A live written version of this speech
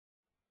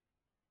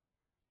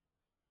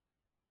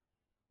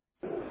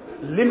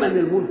لمن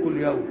الملك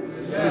اليوم؟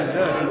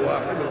 لله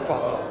الواحد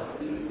القهار.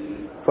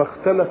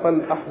 فاختلف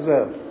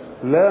الأحزاب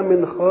لا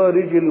من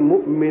خارج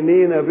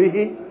المؤمنين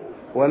به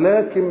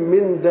ولكن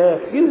من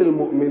داخل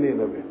المؤمنين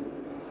به.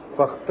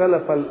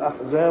 فاختلف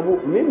الأحزاب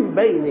من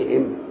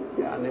بينهم،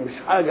 يعني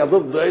مش حاجة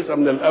ضد عيسى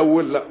من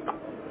الأول، لا،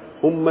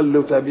 هم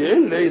اللي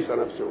تابعين لعيسى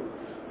نفسهم.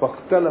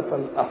 فاختلف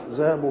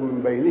الأحزاب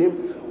من بينهم.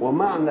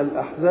 ومعنى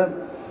الأحزاب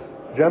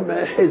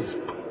جمع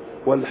حزب،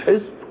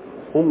 والحزب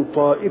هم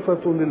طائفة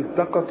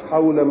التقت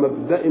حول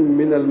مبدأ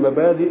من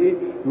المبادئ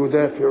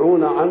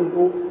يدافعون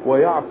عنه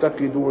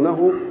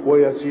ويعتقدونه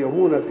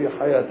ويسيرون في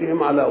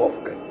حياتهم على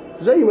وفقه،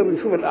 زي ما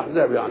بنشوف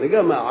الأحزاب، يعني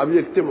جماعة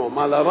بيجتمعوا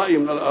على رأي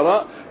من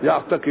الآراء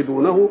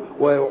يعتقدونه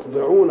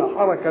ويخضعون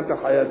حركة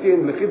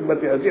حياتهم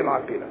لخدمة هذه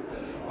العقيدة.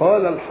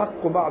 قال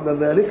الحق بعد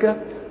ذلك: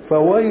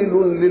 فويل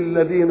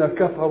للذين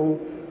كفروا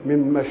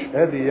من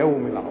مشهد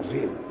يوم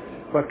عظيم.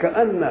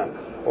 فكأن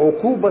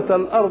عقوبة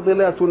الأرض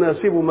لا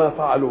تناسب ما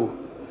فعلوه،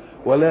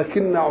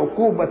 ولكن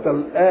عقوبة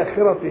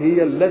الآخرة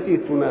هي التي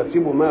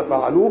تناسب ما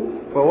فعلوه.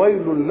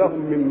 فويل لهم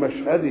من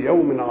مشهد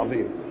يوم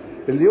عظيم.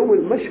 اليوم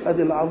المشهد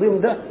العظيم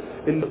ده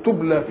اللي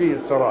تبلى فيه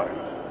السرائر،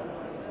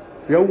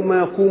 يوم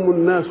يقوم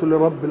الناس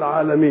لرب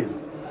العالمين،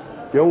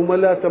 يوم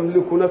لا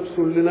تملك نفس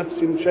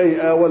لنفس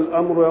شيئا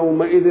والأمر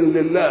يومئذ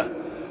لله.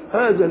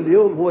 هذا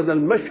اليوم هو ذا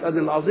المشهد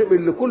العظيم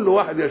اللي كل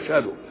واحد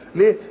يشهده.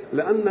 ليه؟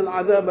 لأن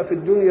العذاب في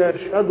الدنيا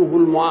يشهده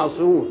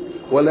المعاصرون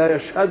ولا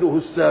يشهده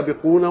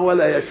السابقون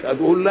ولا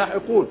يشهده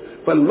اللاحقون.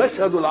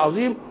 فالمشهد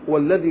العظيم هو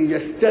الذي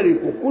يشترك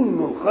كل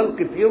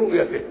الخلق في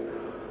رؤيته،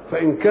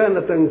 فإن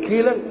كان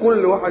تنكيلا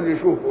كل واحد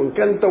يشوفه، وإن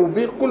كان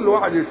توبيخ كل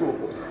واحد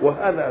يشوفه.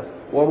 وهذا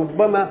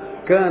وربما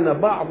كان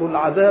بعض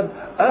العذاب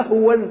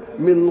أهون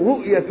من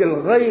رؤية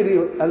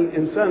الغير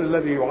الإنسان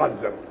الذي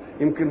يعذب.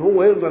 يمكن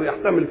هو يقدر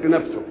يحتمل في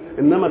نفسه،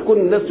 انما كل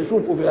الناس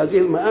تشوفه في هذه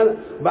المآلة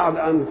بعد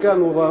ان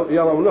كانوا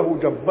يرونه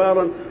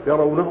جبارا،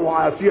 يرونه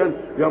عافيا،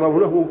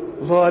 يرونه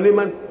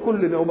ظالما،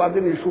 كل ده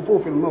وبعدين يشوفوه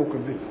في الموقف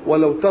ده.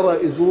 ولو ترى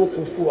اذ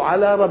وقفوا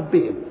على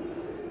ربهم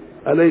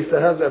اليس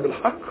هذا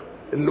بالحق؟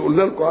 اللي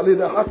قلنا لكم عليه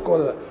ده حق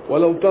ولا لا؟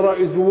 ولو ترى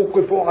اذ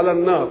وقفوا على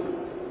النار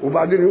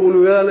وبعدين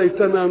يقولوا يا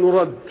ليتنا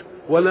نرد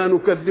ولا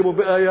نكذب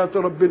بآيات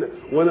ربنا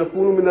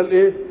ونكون من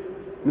الايه؟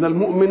 من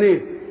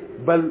المؤمنين.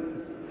 بل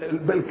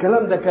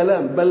الكلام ده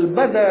كلام، بل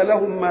بدا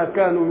لهم ما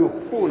كانوا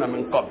يخفون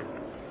من قبل.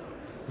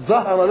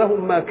 ظهر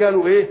لهم ما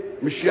كانوا ايه؟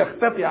 مش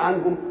يختفي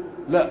عنهم،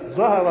 لا،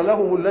 ظهر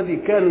لهم الذي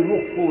كانوا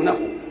يخفونه،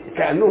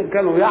 كأنهم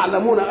كانوا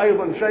يعلمون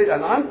ايضا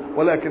شيئا عنه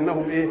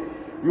ولكنهم ايه؟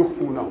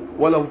 يخفونه.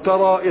 ولو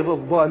ترى اذ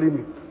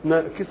الظالمين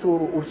ناكسوا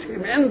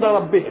رؤوسهم عند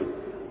ربهم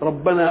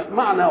ربنا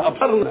معنا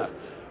وابصرنا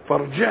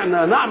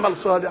فارجعنا نعمل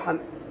صالحا.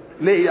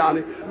 ليه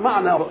يعني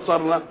معنى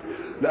ابصرنا؟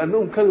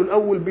 لانهم كانوا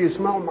الاول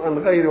بيسمعوا عن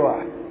غير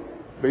واحد،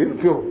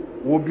 بينكروا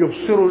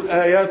وبيبصروا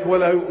الآيات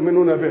ولا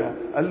يؤمنون بها.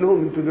 قال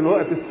لهم انتوا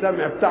دلوقتي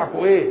السمع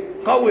بتاعكم ايه؟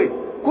 قوي،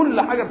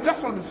 كل حاجة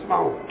بتحصل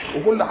بتسمعوها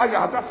وكل حاجة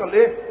هتحصل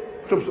ايه؟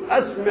 تبصر.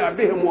 أسمع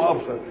بهم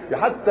وأبصر.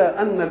 حتى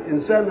أن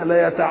الإنسان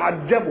لا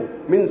يتعجب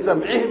من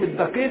سمعهم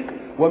الدقيق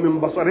ومن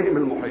بصرهم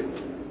المحيط.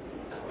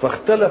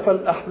 فاختلف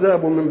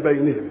الأحزاب من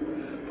بينهم.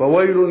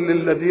 فويل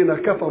للذين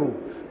كفروا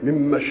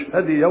من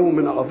مشهد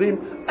يوم عظيم.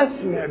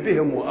 أسمع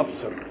بهم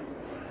وأبصر،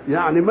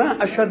 يعني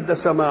ما أشد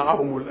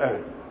سماعهم الآن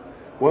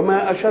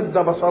وما أشد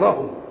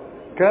بصرهم.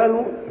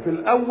 كانوا في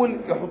الأول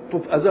يحطوا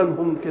في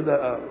أذانهم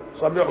كده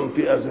صابعهم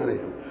في أذانهم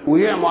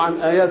ويعموا عن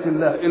آيات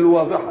الله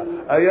الواضحة،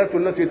 آيات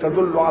التي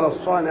تدل على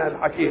الصانع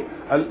الحكيم،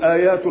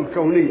 الآيات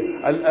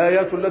الكونية،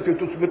 الآيات التي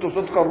تثبت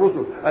صدق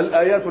الرسل،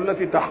 الآيات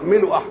التي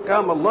تحمل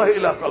أحكام الله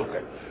إلى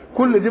خلقه.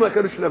 كل دي ما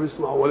كانوش لا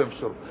بيسمعوا ولا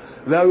يبصروا،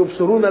 لا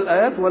يبصرون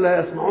الآيات ولا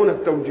يسمعون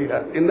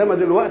التوجيهات. إنما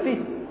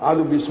دلوقتي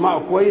عادوا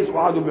بيسمعوا كويس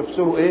وعادوا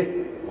بيبصروا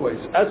إيه؟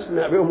 كويس.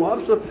 أسمع بهم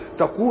وأبصر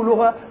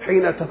تقولها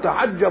حين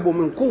تتعجب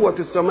من قوة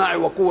السماع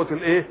وقوة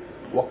الإيه؟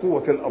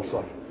 وقوة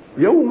الأبصار.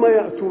 يوم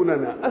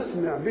يأتوننا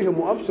أسمع بهم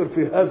وأبصر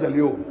في هذا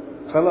اليوم.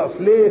 خلاص.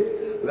 ليه؟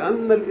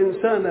 لأن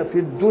الإنسان في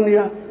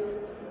الدنيا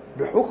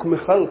بحكم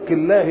خلق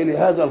الله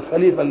لهذا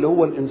الخليفة اللي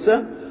هو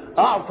الإنسان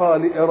أعطى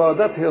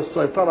لإرادته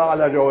السيطرة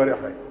على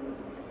جوارحه.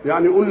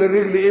 يعني يقول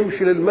للرجل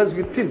امشي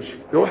للمسجد تمشي،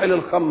 يروح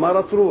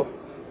للخمارة تروح،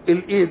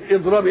 الإيد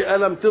اضربي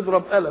قلم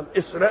تضرب قلم،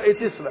 اسرقي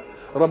تسرق،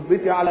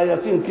 ربيتي على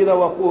يتيم كده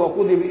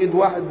وخدي بإيد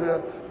واحد،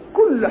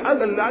 كل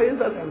حاجة اللي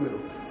عايزها تعمله.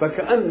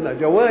 فكأن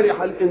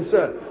جوارح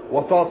الإنسان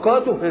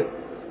وطاقاته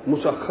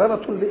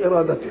مسخرة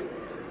لإرادته.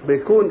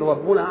 بيكون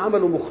ربنا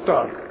عمله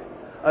مختار،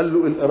 قال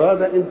له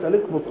الإرادة أنت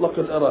لك مطلق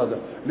الإرادة.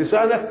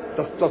 لسانك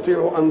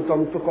تستطيع أن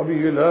تنطق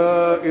به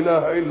لا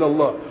إله إلا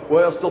الله،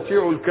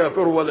 ويستطيع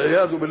الكافر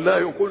والعياذ بالله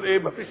يقول إيه؟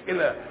 ما فيش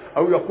إله،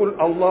 أو يقول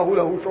الله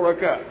له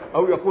شركاء،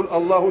 أو يقول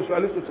الله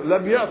ثالث. لا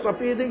بيعصى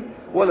في دي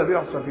ولا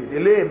بيعصى في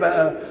دي. ليه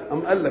بقى؟ أم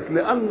قال لك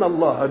لأن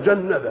الله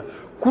جند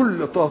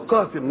كل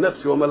طاقات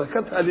النفس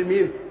وملكتها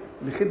لمين؟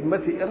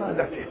 لخدمة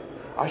إرادته،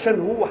 عشان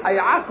هو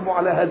هيعاقبه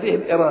على هذه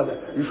الإرادة،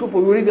 يشوفه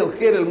يريد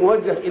الخير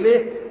الموجه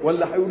إليه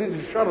ولا هيريد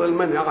الشر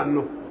المنهي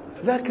عنه.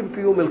 لكن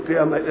في يوم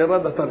القيامة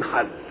الإرادة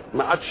تنحل،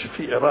 ما عادش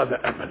في إرادة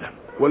أبدا.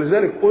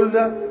 ولذلك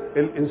قلنا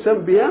الإنسان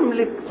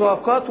بيملك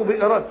طاقاته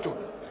بإرادته،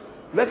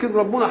 لكن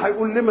ربنا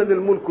هيقول لمن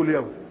الملك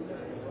اليوم؟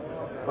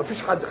 ما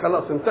فيش حد،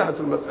 خلاص انتهت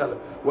المسألة.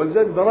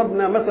 ولذلك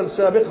ضربنا مثل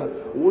سابقا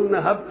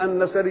وقلنا هب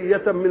أن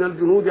سرية من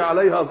الجنود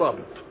عليها ضابط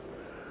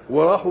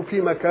وراحوا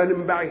في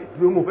مكان بعيد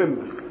بمهمة،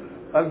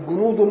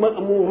 الجنود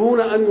مأمورون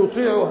أن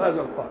يطيعوا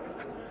هذا القائد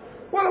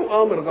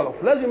ولو آمر غلط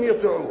لازم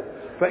يطيعوه.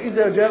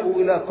 فإذا جاءوا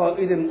إلى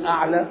قائد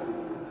أعلى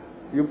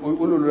يبقوا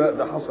يقولوا لا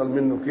ده حصل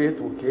منه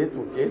كيت وكيت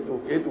وكيت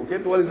وكيت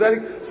وكيت.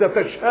 ولذلك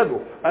ستشهد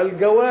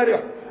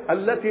الجوارح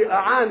التي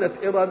أعانت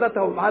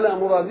إرادتهم على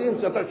مرادهم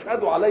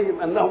ستشهد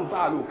عليهم أنهم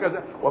فعلوا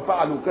كذا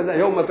وفعلوا كذا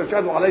يوم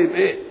تشهد عليهم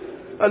إيه؟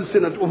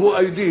 ألسنتهم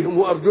وأيديهم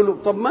وأرجلهم.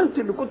 طب ما أنت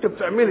اللي كنت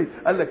بتعملي.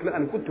 قال لك لا،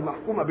 أنا كنت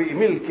محكومة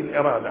بملك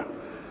الإرادة،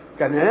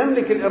 كان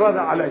يملك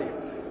الإرادة علي.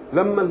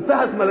 لما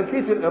انتهت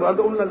ملكية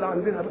الإرادة قلنا اللي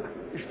عندنا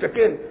بقى،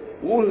 اشتكينا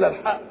وقلنا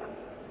الحق.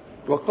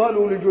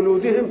 وقالوا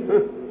لجلودهم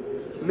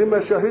لما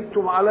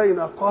شهدتم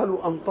علينا؟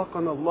 قالوا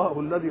أنطقنا الله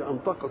الذي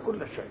أنطق كل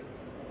شيء.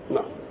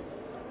 نعم.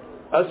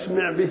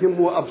 أسمع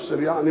بهم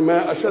وأبصر، يعني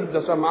ما أشد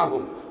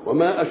سمعهم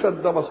وما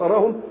أشد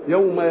بصرهم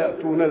يوم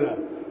يأتوننا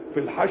في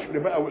الحشر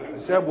بقى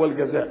والحساب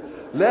والجزاء.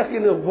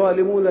 لكن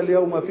الظالمون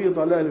اليوم في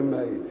ضلال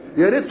مبين.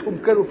 يا ريتهم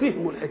كانوا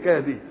فهموا الحكاية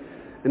دي،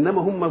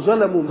 إنما هم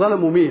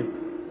ظلموا مين؟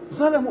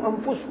 ظلموا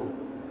أنفسهم.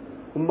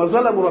 هم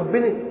ظلموا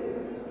ربنا.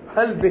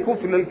 هل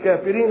بكفر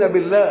الكافرين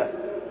بالله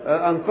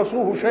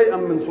أنقصوه شيئا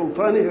من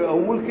سلطانه أو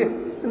ملكه؟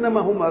 إنما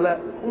هم لا،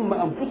 هم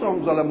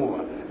أنفسهم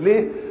ظلموها.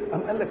 ليه؟ أم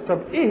قال لك طب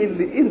إيه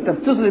اللي أنت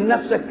بتظلم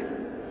نفسك؟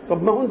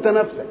 طب ما هو أنت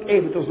نفسك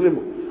إيه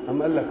بتظلمه؟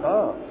 أم قال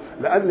لك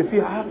لأن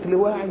في عقل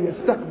واعي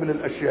يستقبل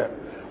الأشياء،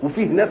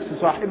 وفيه نفس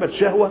صاحبة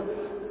شهوة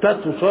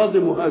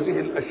تصادم هذه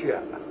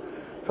الأشياء.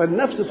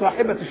 فالنفس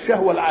صاحبة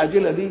الشهوة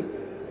العاجلة دي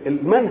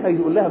المنهج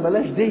يقول لها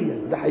بلاش دي،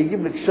 ده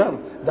هيجيب لك شر،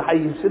 ده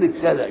هيفسدك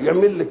كذا،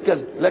 يعمل لك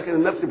كذا. لكن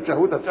النفس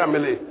بشهوتها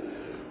تعمل ايه؟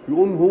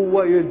 يقوم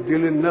هو يدي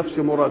للنفس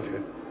مرادها.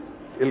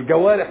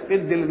 الجوارح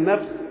تدي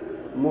للنفس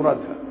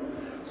مرادها.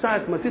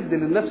 ساعة ما تدي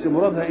للنفس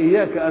مرادها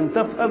إياك أن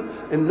تفهم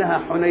إنها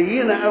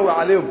حنينة قوي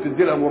عليه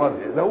وبتدي لها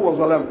مرادها، ده هو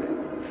ظلمها.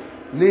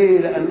 ليه؟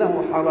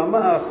 لأنه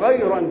حرمها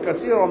خيرا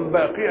كثيرا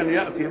باقيا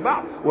يأتي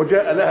بعد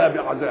وجاء لها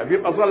بعذاب.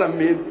 يبقى ظلم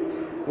مين؟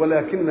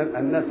 ولكن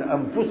الناس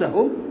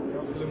أنفسهم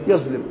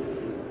يظلم.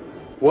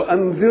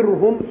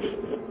 وأنذرهم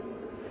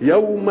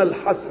يوم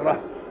الحسرة.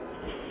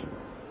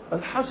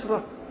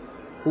 الحسرة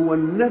هو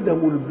الندم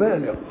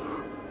البالغ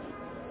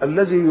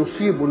الذي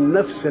يصيب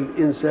النفس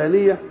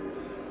الإنسانية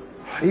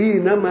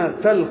حينما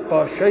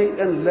تلقى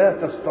شيئا لا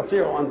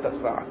تستطيع أن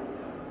تدفعه.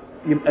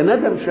 يبقى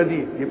ندم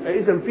شديد. يبقى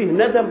إذن فيه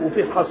ندم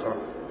وفيه حسرة.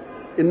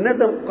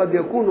 الندم قد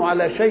يكون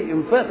على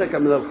شيء فاتك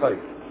من الخير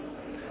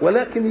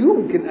ولكن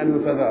يمكن أن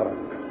يتدارك،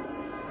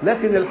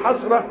 لكن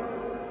الحسرة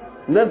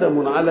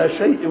ندم على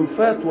شيء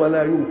فات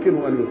ولا يمكن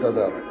أن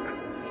يتدارك.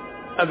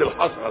 هذه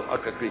الحسرة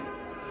الحقيقية.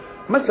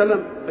 مثلا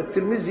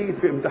التلميذ يجي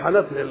في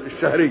امتحانات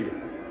الشهرية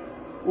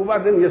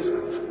وبعدين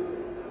يسقط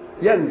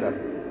يندم.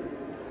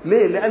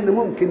 ليه؟ لأن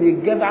ممكن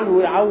يتجاب عنه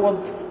ويعوض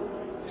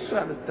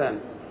الشهر الثاني،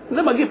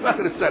 إنما جه في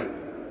آخر السنة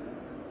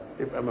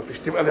يبقى ما فيش،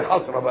 تبقى دي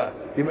حسرة بقى.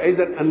 يبقى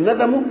إذا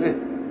الندم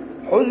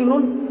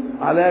حزن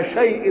على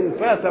شيء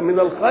فات من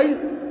الخير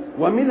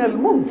ومن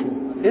الممكن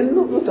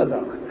إنه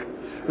يتدارك،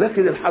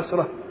 لكن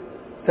الحسرة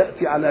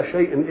تأتي على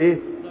شيء إيه؟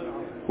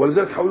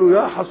 ولذلك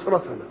حولوا يا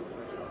حسرتنا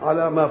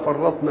على ما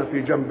فرطنا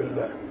في جنب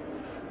الله.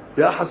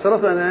 يا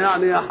حسرتنا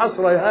يعني يا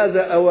حسرة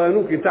هذا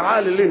أوانك،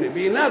 تعالي لنا.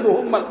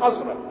 بينادوا هم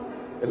الحسرة.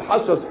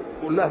 الحسرة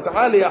يقول لها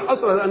تعالي يا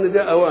حسرة لأن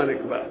ده أوانك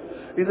بقى.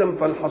 إذا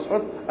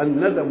فالحسرة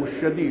الندم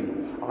الشديد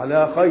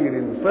على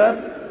خير فات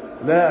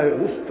لا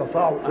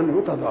يستطاع أن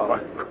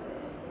يتدارك.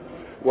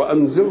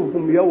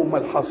 وأنذرهم يوم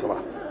الحسرة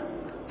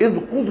إذ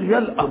قضي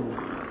الأمر.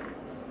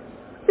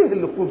 إيه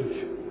اللي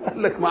قضي؟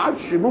 قال لك ما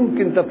عادش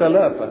ممكن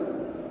تتلافى،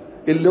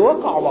 اللي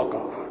وقع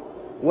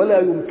ولا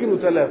يمكن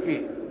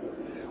تلافيه.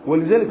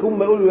 ولذلك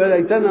هم يقولوا يا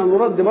ليتنا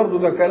نرد. برضه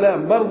ده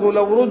كلام، برضه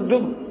لو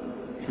ردوا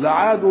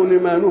لعادوا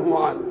لما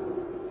نهوا عنه.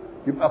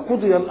 يبقى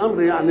قضي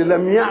الأمر يعني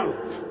لم يعد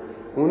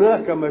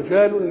هناك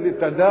مجال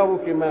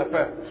لتدارك ما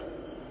فات،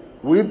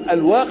 ويبقى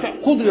الواقع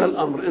قضي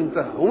الأمر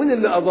انتهى. ومن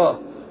اللي قضاه؟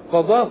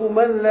 قضاه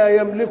من لا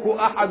يملك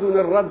أحد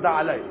الرد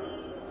عليه.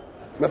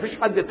 ما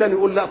فيش حد تاني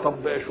يقول لا طب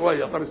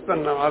شويه، طب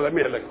استنى على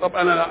مهلك، طب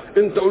انا لا.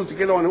 انت قلت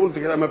كده وانا قلت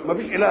كده، ما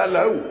فيش اله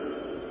الا هو.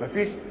 ما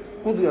فيش.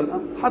 قضي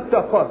الامر. حتى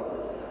قال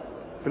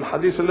في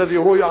الحديث الذي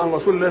روي عن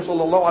رسول الله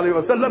صلى الله عليه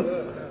وسلم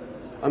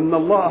ان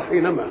الله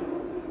حينما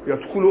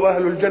يدخل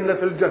اهل الجنه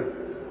الجنه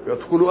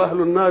يدخل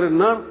اهل النار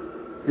النار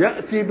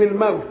ياتي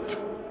بالموت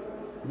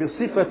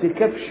بصفه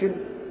كبش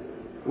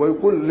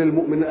ويقول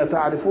للمؤمن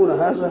اتعرفون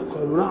هذا؟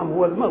 قالوا نعم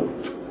هو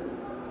الموت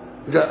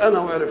جاءنا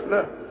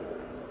وعرفناه.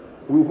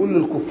 ويقول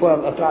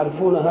للكفار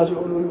أتعرفون هذا؟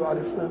 يقولوا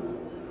يعرفناه.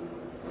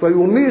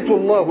 فيميت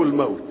الله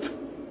الموت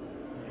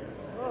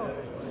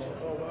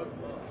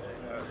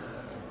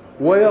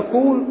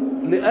ويقول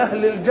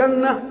لأهل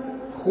الجنة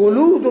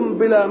خلود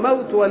بلا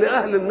موت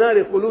ولأهل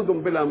النار خلود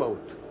بلا موت.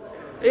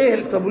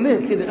 ايه؟ طب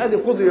ليه كده؟ ادي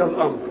قضي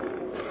الامر.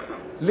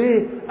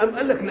 ليه؟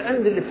 قال لك لان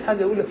اللي في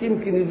حاجه يقول لك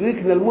يمكن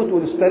يدركنا الموت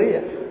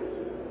ونستريح.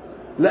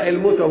 لا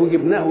الموت اهو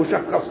جبناه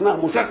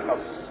وشخصناه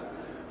مشخص،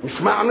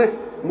 مش معنى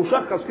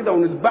مشخص كده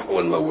ونذبحه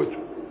ونموته،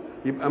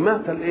 يبقى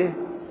مات الايه؟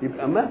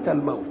 يبقى مات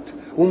الموت.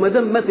 وما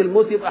دام مات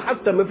الموت يبقى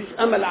حتى ما فيش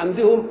امل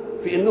عندهم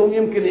في انهم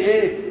يمكن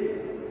ايه؟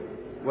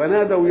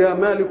 ونادوا يا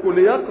مالك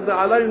ليقضي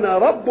علينا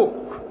ربك،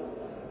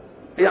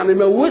 يعني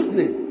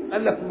موتني.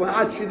 قال لك ما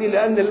عادش دي،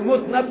 لان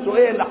الموت نفسه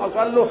ايه اللي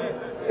حصل له؟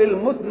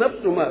 الموت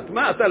نفسه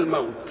مات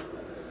الموت.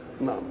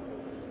 نعم.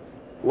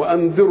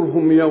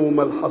 وانذرهم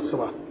يوم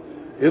الحسرة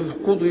اذ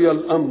قضي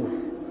الامر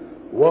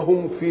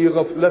وهم في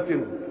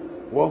غفلة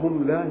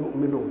وهم لا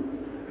يؤمنون.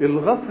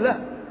 الغفلة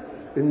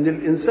ان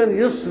الانسان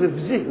يصرف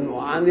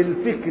ذهنه عن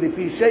الفكر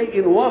في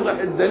شيء واضح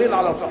الدليل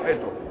على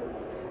صحته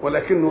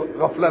ولكنه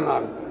غفلان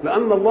عنه،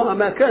 لان الله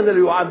ما كان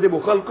ليعذب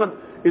خلقا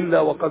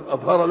الا وقد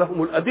اظهر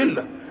لهم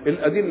الادله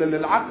اللي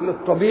العقل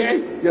الطبيعي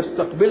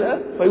يستقبلها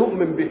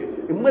فيؤمن به.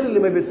 امال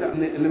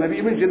اللي ما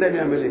بيؤمنش ده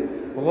بيعمل ايه؟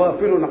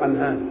 غافل عن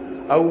هذا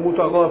او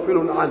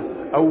متغافل عنه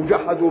او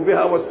جحدوا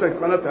بها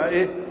واستيقنتها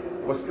ايه؟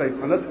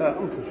 واستيقنتها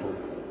انفسهم.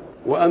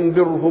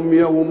 وانذرهم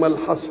يوم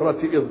الحسرة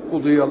اذ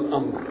قضي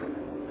الامر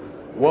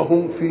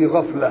وهم في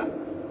غفلة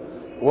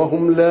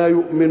وهم لا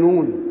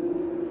يؤمنون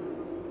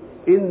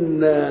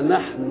إنا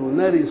نحن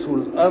نرث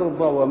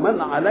الأرض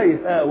ومن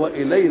عليها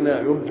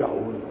وإلينا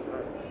يرجعون.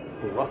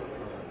 الله،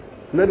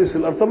 نرث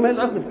الأرض. طب ما هي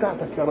الأرض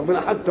بتاعتك يا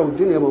ربنا حتى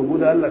والدنيا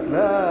موجودة. قال لك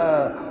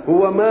لا،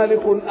 هو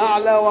مالك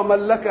أعلى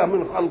وملك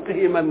من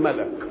خلقه من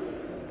ملك،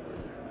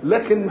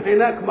 لكن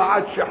هناك ما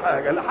عادش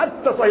حاجة،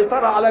 حتى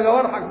سيطرة على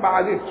جوارحك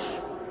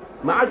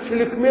ما عادش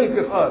لك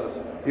ملك خالص.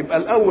 يبقى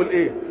الأول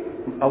إيه؟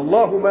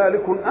 الله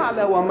مالك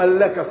أعلى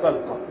وملك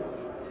خلقه،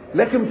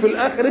 لكن في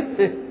الآخرة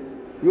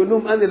يقول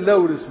لهم أنا اللي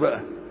أورث بقى،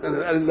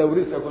 أنا اللي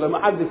أورثك، ما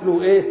حدش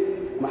له إيه؟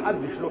 ما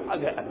حدش له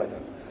حاجة أبدا.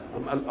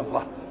 أم قال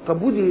الله،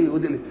 طب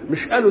ودي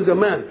مش قالوا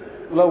زمان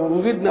لو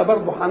وجدنا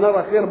برضه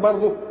هنرى خير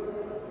برضه؟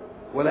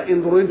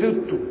 ولئن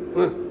رددت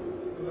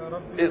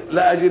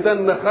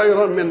لأجدن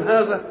خيرا من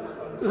هذا.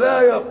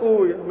 لا يا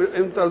أخويا،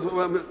 أنت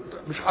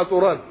مش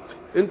هترد،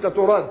 أنت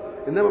ترد،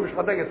 إنما مش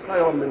هتجد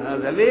خيرا من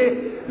هذا. ليه؟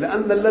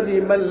 لأن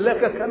الذي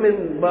ملكك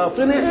من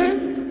باطنه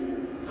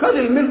خد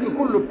الملك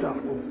كله بتاعه،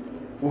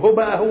 وهو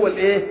بقى هو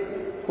الايه؟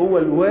 هو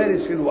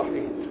الوارث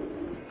الوحيد.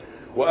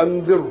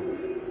 وانذروا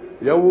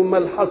يوم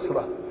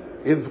الحسرة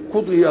اذ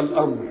قضي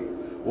الامر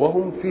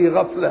وهم في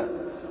غفلة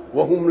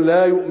وهم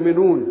لا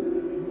يؤمنون.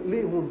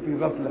 ليه هم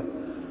في غفلة؟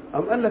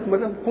 أم قال لك ما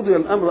دام قضي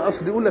الامر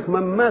اصل يقول لك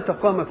من مات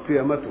قامت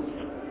قيامته،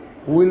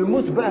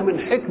 والموت بقى من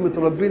حكمة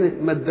ربنا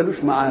ما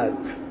ادالوش ميعاد،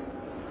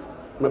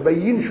 ما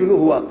بينش له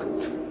وقت.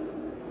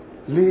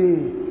 ليه؟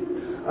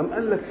 أم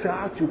قال لك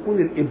ساعات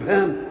يكون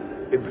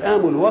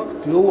إبهام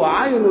الوقت هو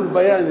عين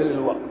البيان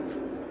للوقت.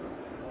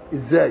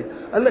 إزاي؟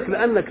 قال لك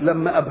لأنك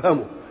لما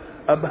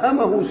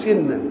أبهمه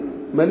سنا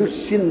ملوش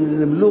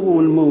سن نبلغه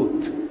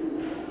الموت،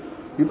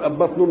 يبقى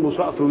ببطن امه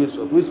سقط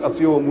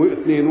ويسقط يوم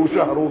واثنين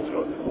وشهر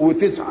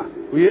وتسعة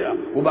ويقع،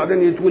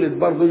 وبعدين يتولد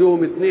برضه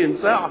يوم 2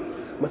 ساعة،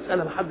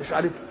 مسألة ما حدش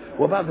عارفها.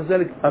 وبعد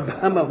ذلك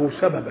أبهمه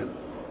سببا،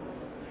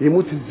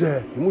 يموت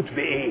إزاي؟ يموت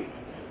بإيه؟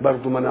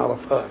 برضه ما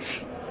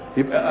نعرفهاش.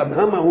 يبقى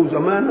أبهمه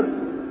زمانا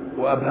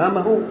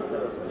وأبهمه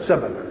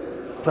سببا.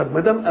 طب ما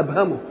دام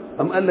أبهمه،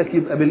 أم قال لك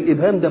يبقى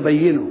بالإبهام ده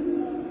بينه.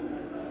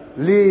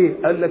 ليه؟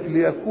 قال لك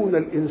ليكون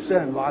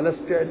الإنسان على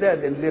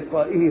استعداد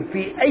لقائه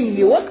في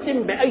أي وقت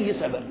بأي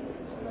سبب.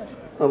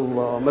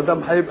 الله، ما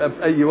دام هيبقى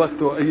في أي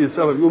وقت وأي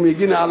سبب، يقوم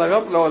يجينا على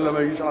غفلة ولا ما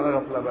يجيش على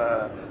غفلة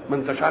بقى؟ ما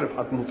أنتش عارف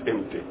هتموت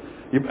إمتى.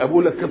 يبقى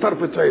بقول لك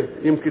كطرفة عين،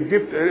 يمكن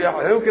جبت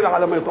يمكن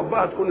على ما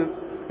يطبقها تكون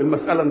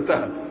المسألة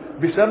انتهت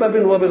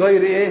بسبب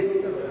وبغير إيه؟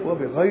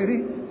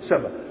 وبغير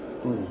سبب.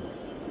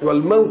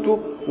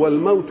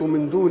 والموت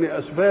من دون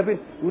اسباب.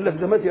 يقول لك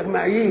ده مات يا اخي،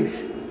 معيش،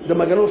 ده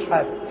ما جالوش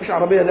حاجه، مفيش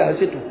عربيه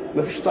دهسته،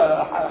 مفيش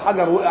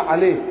حجر وقع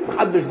عليه،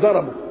 محدش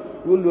ضربه.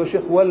 يقول له يا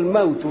شيخ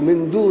والموت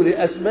من دون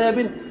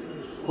اسباب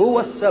هو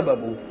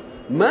السبب،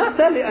 مات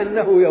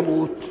لانه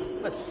يموت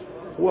بس.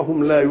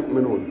 وهم لا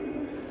يؤمنون.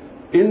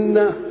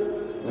 إنا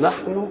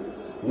نحن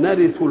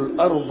نرث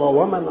الارض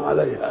ومن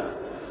عليها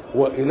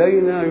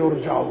والينا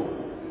يرجعون.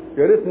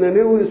 يا ريتنا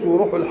نورث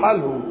ويروحوا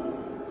لحالهم،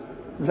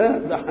 لا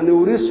ده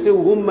هنورثه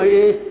وهم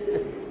ايه؟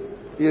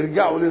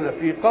 يرجعوا لنا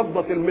في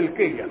قبضة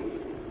الملكية.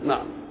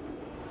 نعم.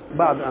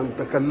 بعد ان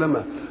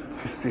تكلم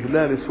في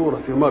استهلال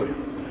سورة مريم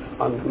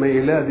عن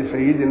ميلاد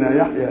سيدنا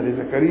يحيى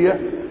لزكريا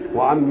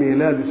وعن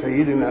ميلاد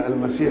سيدنا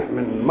المسيح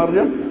من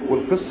مريم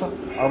والقصة،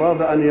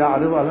 اراد ان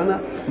يعرض لنا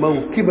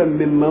موكبا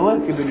من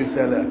مواكب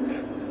الرسالات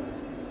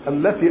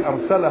التي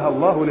ارسلها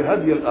الله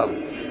لهدي الارض.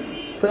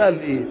 فقال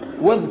ايه؟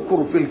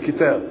 واذكر في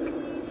الكتاب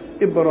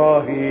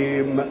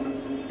ابراهيم،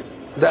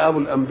 ده ابو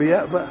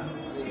الانبياء بقى،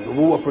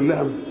 النبوه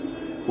كلها،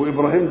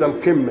 وابراهيم ده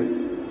القمه،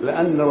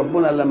 لان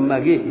ربنا لما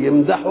جه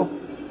يمدحه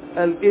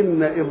قال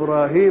ان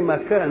ابراهيم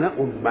كان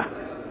امه.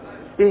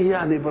 ايه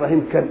يعني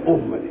ابراهيم كان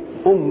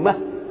امه؟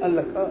 قال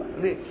لك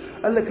ليه؟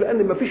 قال لك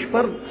لان ما فيش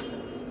فرد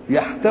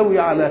يحتوي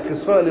على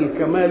خصال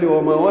الكمال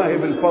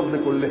ومواهب الفضل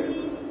كلها.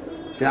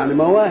 يعني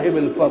مواهب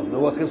الفضل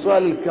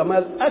وخصال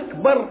الكمال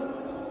اكبر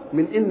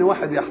من ان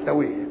واحد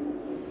يحتويه.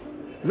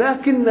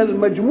 لكن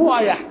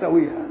المجموعة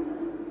يحتويها.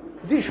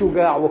 دي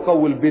شجاع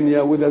وقوي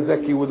البنية، وده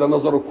ذكي، وده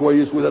نظره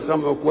كويس، وده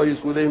سمعه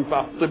كويس، وده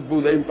ينفع طب،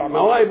 وده ينفع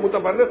مواهب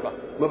متفرقة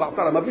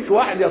مبعثرة. ما فيش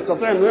واحد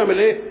يستطيع انه يعمل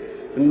ايه؟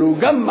 انه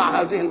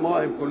يجمع هذه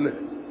المواهب كلها.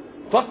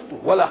 طاقته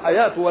ولا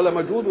حياته ولا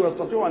مجهوده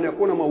يستطيع ان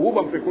يكون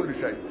موهوبا في كل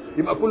شيء.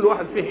 يبقى كل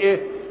واحد فيه ايه؟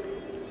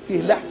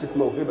 فيه لحظة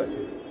موهبة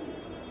كده.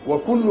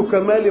 وكل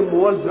كمال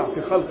موزع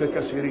في خلق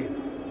كثيرين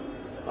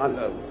على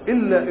الأول،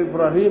 إلا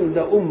إبراهيم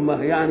ده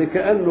أمة، يعني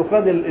كأنه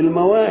خد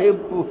المواهب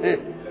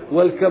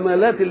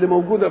والكمالات اللي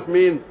موجودة في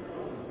مين؟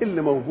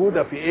 اللي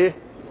موجودة في إيه؟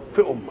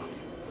 في أمة.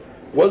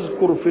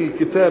 واذكر في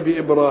الكتاب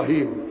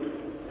إبراهيم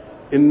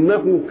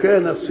إنه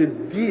كان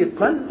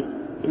صديقا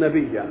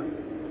نبيا.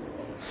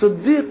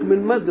 صديق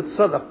من مادة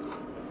صدق،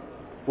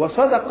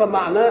 وصدق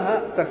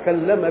معناها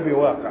تكلم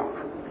بواقع.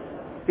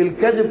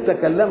 الكذب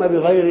تكلم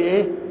بغير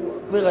إيه؟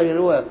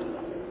 بغير واقع.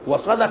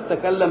 وصدق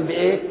تكلم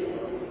بإيه؟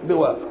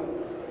 بواقع.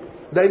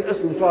 ده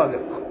اسم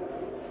صادق.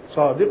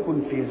 صادق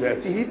في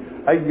ذاته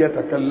أي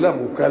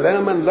يتكلم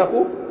كلاما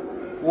له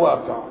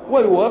واقع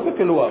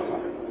ويوافق الواقع.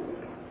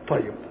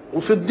 طيب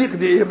وصديق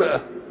دي ايه بقى؟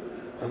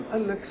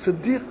 قال لك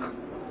صديق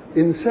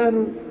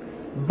انسان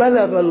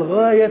بلغ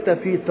الغاية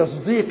في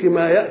تصديق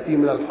ما يأتي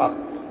من الحق.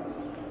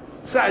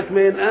 ساعة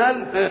ما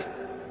ينقال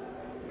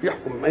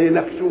يحكم، ما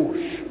يناقشوش.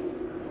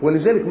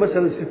 ولذلك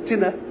مثلا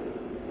ستنا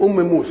أم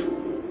موسى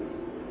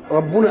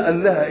ربنا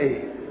قال لها ايه؟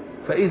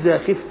 فإذا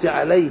خفت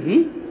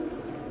عليه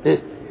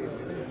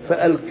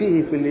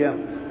فألقيه في اليم.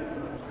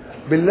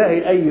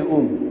 بالله أي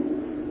أم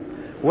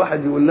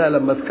واحد يقول لها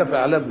لما تخاف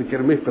على ابنك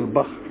ارميه في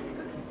البحر،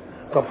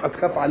 طب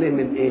هتخاف عليه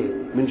من ايه؟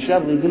 من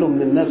شر يجيله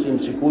من الناس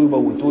يمسكوه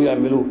يموتوه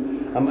يعملوه.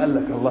 أم قال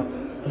لك الله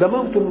ده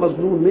موت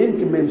مظنون،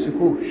 يمكن ما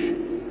يمسكوش،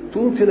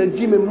 تقوم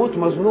تنجيه من موت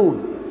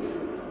مظنون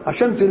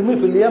عشان ترميه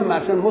في اليم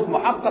عشان موت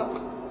محقق.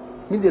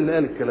 مين اللي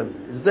قال الكلام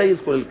ده؟ ازاي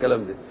يدخل الكلام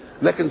ده؟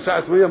 لكن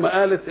ساعة ما هي ما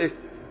قالت ايه؟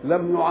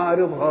 لم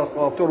يعارضها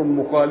خاطر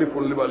مخالف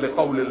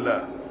لقول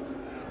الله،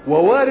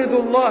 ووارد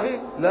الله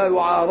لا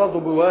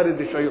يعارض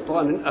بوارد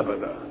شيطان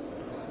ابدا،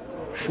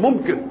 مش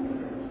ممكن.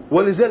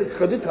 ولذلك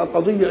خدتها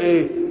قضيه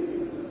ايه؟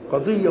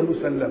 قضيه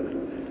مسلمه.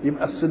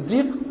 يبقى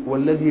الصديق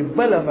والذي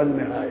بلغ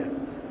النهايه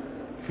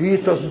في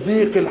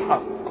تصديق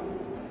الحق،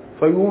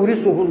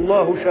 فيورثه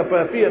الله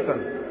شفافيه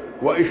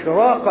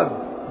واشراقا،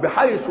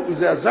 بحيث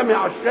اذا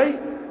سمع الشيء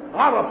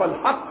عرف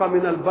الحق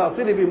من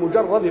الباطل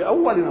بمجرد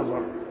اول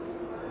نظر.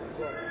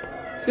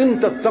 ان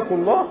تتقوا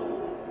الله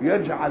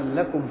يجعل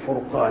لكم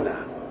فرقانا.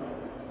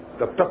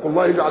 تتقوا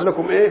الله يجعل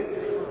لكم ايه؟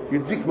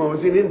 يديك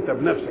موازين انت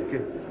بنفسك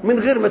كده من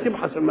غير ما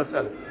تبحث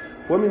المسألة.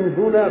 ومن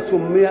هنا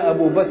سمي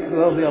ابو بكر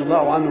رضي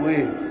الله عنه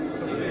ايه؟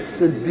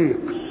 صديق.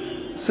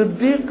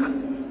 صديق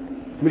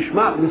مش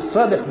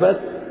صادق بس،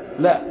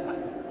 لا،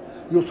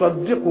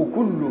 يصدق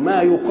كل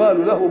ما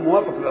يقال له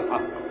موافق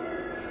للحق.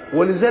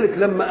 ولذلك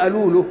لما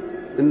قالوا له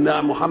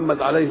ان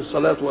محمد عليه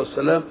الصلاة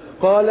والسلام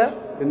قال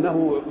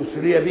انه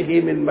اسري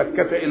به من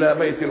مكة الى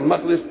بيت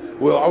المقدس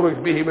ويعرج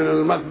به من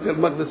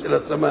المقدس الى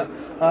السماء،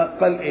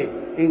 قال ايه؟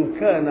 ان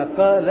كان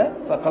قال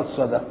فقد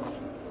صدق.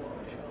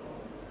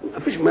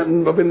 مفيش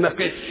ما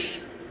بنناقش.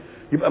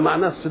 يبقى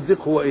معناه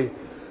الصديق هو ايه؟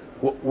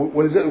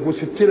 ولذلك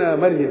وستنا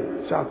مريم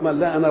ساعة ما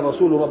لا انا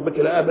رسول ربك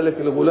لا اب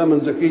لك لغلاما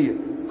زكيا،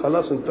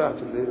 خلاص انتهت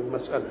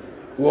المسألة،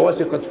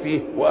 ووثقت فيه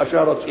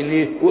واشارت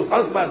اليه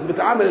وخلاص بقت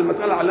بتعامل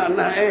المسألة على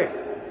انها ايه؟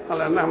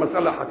 على انها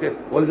مسألة حقيقة.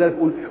 ولذلك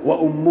يقول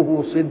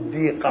وامه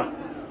صديقة.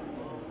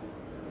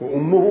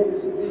 وامه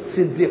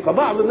صديقة.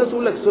 بعض الناس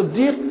يقول لك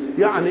صديق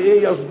يعني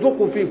ايه؟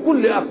 يصدق في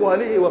كل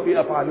اقواله وفي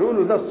افعاله،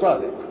 يقولوا ده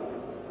الصادق.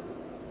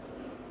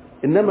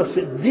 انما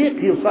الصديق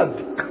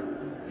يصدق،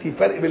 في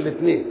فرق بين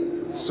الاثنين.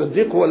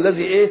 الصديق هو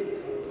الذي ايه؟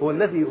 هو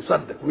الذي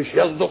يصدق، مش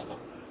يصدق.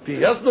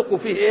 في يصدق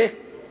وفيه ايه؟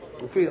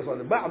 وفيه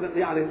يصدق. بعض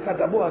يعني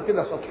كتبوها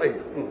كده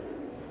سطحية.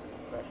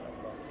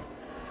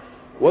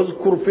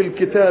 واذكر في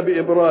الكتاب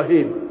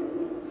ابراهيم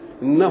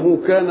انه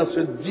كان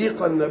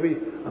صديقا نبيا.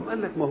 أم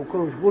قال لك ما هو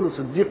كان مش بيقول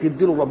صديق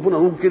يديله ربنا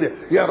نوم كده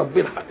يعرف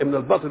بيه الحق من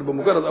الباطل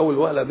بمجرد اول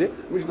وهله دي؟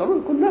 مش ضروري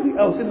يكون نبي.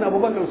 او سيدنا ابو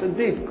بكر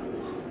صديق،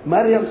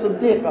 مريم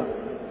صديقه،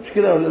 مش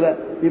كده ولا لا؟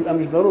 يبقى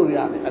مش ضروري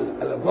يعني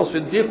ده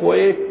صديق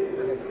وايه؟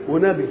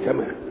 ونبي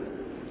كمان.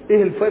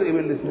 ايه الفرق بين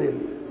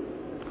الاثنين؟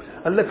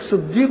 قال لك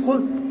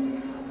صديق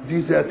دي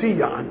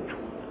ذاتيه عنده،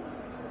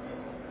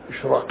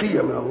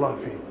 اشراقيه من الله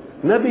فيه.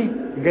 نبي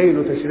جاي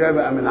له تشريع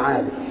بقى من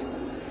عالي،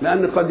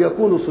 لان قد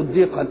يكون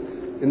صديقا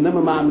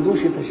انما ما عندوش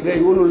تشريع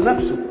يقوله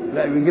لنفسه،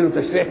 لا يجي له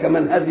تشريع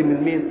كمان هدي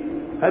من مين؟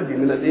 هدي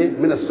من الايه؟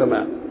 من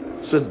السماء.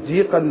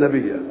 صديقا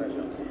نبيا.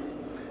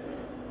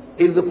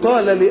 اذ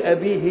قال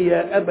لابيه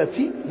يا ابت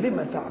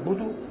لم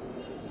تعبد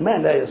ما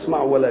لا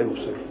يسمع ولا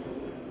يبصر.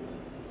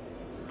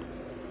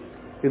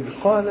 اذ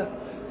قال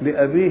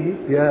لابيه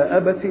يا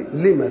ابت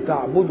لم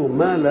تعبد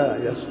ما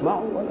لا يسمع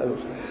ولا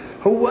يبصر.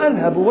 هو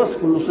قالها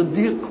بوصف انه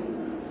صديق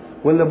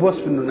ولا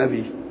بوصف انه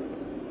نبي؟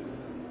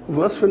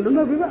 بوصف انه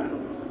نبي بقى،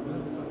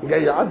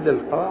 جاي يعدل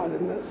القراءة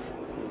للناس.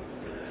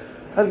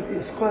 قال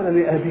إذ قال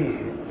لأبيه.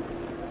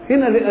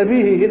 هنا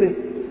لأبيه هنا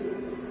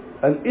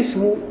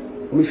الاسم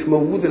مش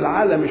موجود،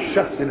 العالم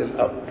الشخصي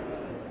للأب،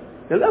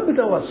 الاب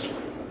ده وصف،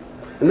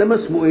 انما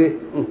اسمه ايه؟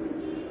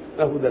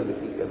 اهو ده اللي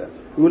في الكلام.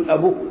 يقول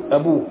ابوك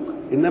ابوك،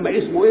 انما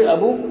اسمه ايه؟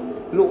 ابوك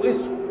له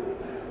اسم.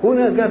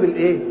 هنا جاب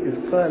الايه؟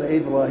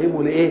 قال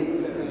ابراهيم لايه؟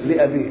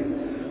 لابيه.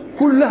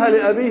 كلها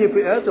لابيه في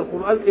ايات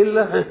القران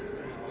الا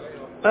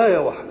ايه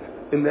واحده،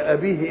 الا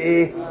ابيه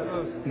ايه؟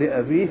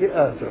 لابيه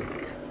آزر.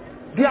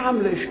 دي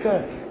عامله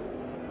اشكال،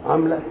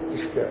 عامله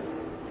اشكال.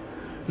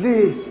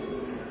 ليه؟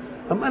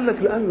 أم قال لك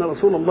لأن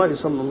رسول الله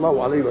صلى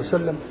الله عليه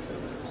وسلم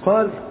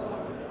قال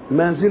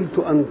ما زلت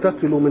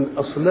أنتقل من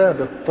أصلاب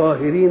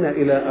الطاهرين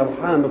إلى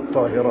أرحام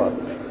الطاهرات.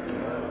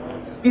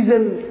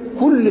 إذن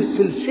كل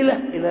السلسلة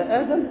إلى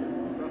آدم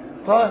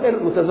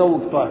طاهر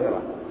متزوج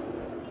طاهرة.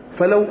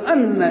 فلو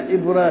أن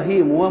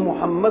إبراهيم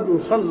ومحمد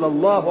صلى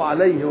الله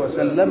عليه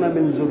وسلم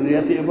من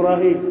ذرية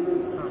إبراهيم،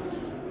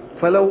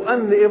 فلو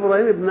أن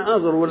إبراهيم بن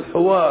آزر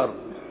والحوار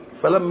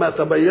فلما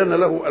تبين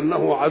له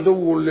أنه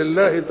عدو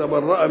لله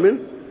تبرأ منه،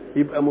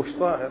 يبقى مش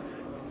طاهر.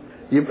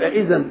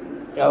 يبقى إذن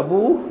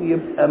أبوه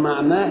يبقى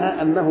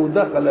معناها أنه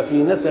دخل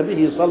في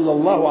نسبه صلى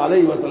الله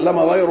عليه وسلم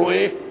غير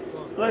إيه؟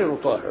 غير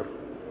طاهر.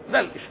 ده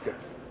الإشكال.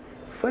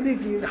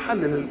 فنيجي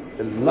نحلل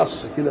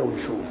النص كده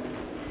ونشوف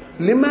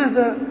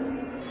لماذا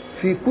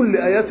في كل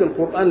آيات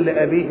القرآن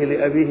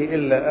لأبيه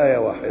إلا آية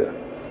واحدة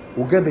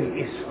وجاب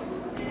الاسم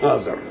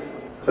آزر.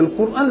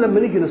 القرآن لما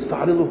نيجي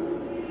نستعرضه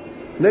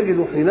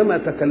نجد حينما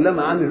تكلم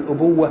عن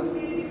الأبوة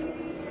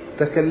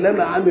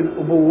تكلم عن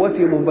الأبوة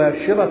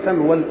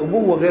مباشرة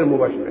والأبوة غير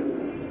مباشرة.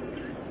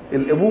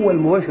 الأبوة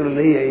المباشرة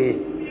اللي هي إيه؟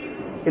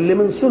 اللي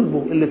من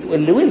صلبه،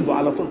 اللي ولده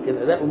على طول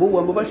كده، ده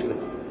أبوة مباشرة.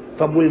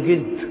 طب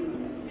والجد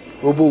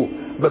أبوه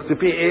بس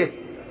فيه إيه؟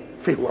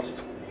 فيه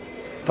واسطة.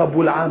 طب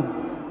والعم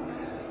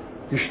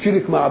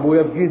يشترك مع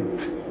أبويا بجد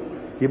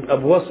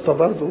يبقى بواسطة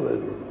برضه.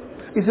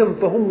 إذا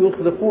فهم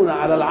يطلقون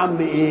على العم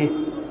إيه؟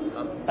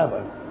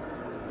 أبدا.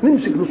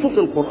 نمسك نصوص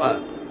القرآن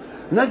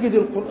نجد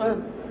القرآن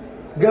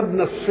جاب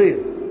نصين،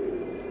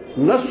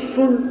 نص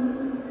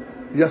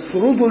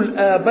يسرد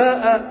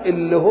الآباء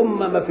اللي هم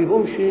ما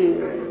فيهمش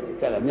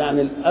كلام،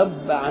 يعني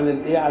الأب عن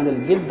الإيه؟ عن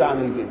الجد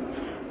عن الجد.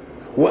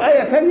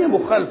 وآية ثانية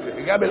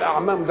مخالفة جاب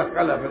الأعمام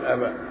دخلها في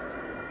الآباء.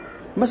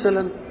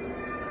 مثلا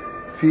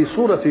في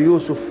سورة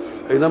يوسف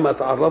حينما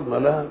تعرضنا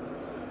لها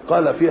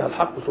قال فيها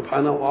الحق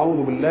سبحانه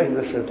أعوذ بالله من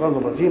الشيطان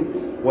الرجيم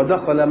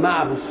ودخل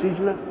معه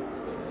السجن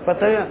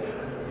فتيان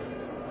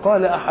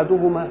قال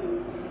أحدهما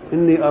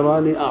إني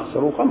أراني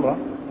أعصر خمرا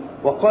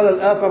وقال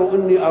الآخر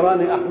إني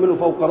أراني أحمل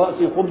فوق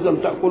رأسي خبزا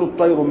تأكل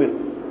الطير منه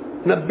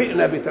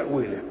نبئنا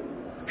بتأويله.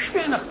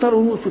 اشمعنى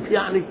اختاروا يوسف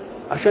يعني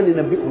عشان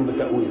ينبئهم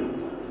بتأويله؟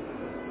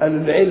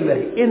 قال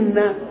العلة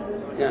إن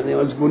يعني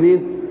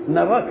مسجونين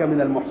نراك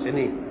من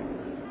المحسنين،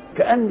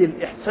 كأن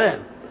الإحسان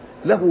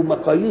له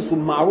مقاييس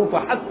معروفة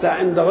حتى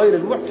عند غير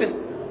المحسن.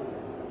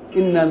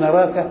 إنا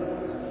نراك،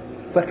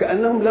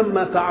 فكأنهم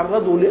لما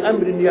تعرضوا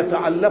لأمر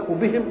يتعلق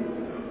بهم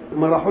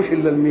ما راحوش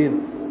إلا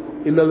لمين؟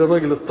 إلا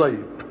للرجل الطيب.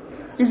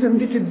 إذا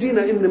دي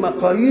تدينا إن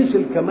مقاييس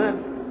الكمال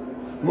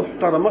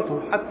محترمة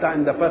حتى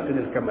عند فاقد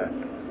الكمال.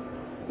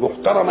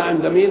 محترمة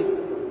عند مين؟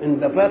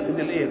 عند فاقد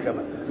الإيه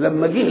الكمال.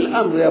 لما جه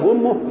الأمر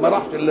يهمه ما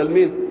راحش إلا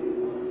لمين؟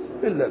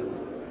 إلا لمين.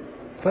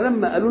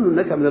 فلما قالوا له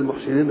انك من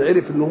المحسنين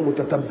عرف انهم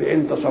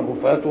متتبعين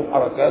تصرفاته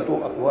وحركاته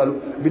واقواله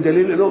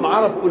بدليل انهم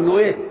عرفوا انه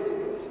ايه؟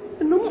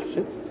 انه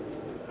محسن.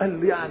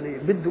 قال يعني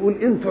بدي اقول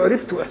انتوا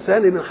عرفتوا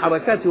احساني من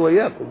حركاتي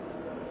وياكم،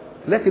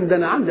 لكن ده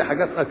انا عندي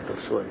حاجات اكتر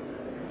شويه.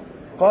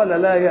 قال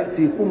لا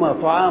ياتيكما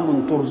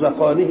طعام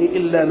ترزقانه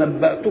الا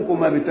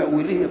نباتكما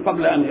بتاويله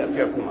قبل ان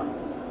ياتيكما.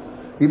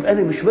 يبقى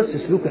انا مش بس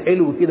سلوك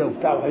حلو كده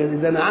وبتاع وحاجات،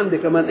 ده انا عندي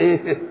كمان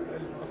ايه؟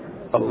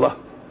 الله.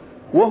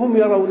 وهم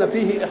يرون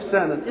فيه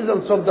إحسانا، إذا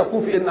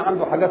صدقوا في إن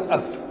عنده حاجات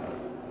أكثر.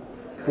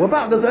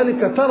 وبعد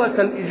ذلك ترك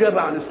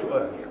الإجابة عن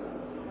السؤال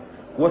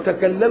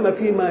وتكلم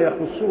فيما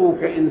يخصه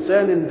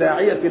كإنسان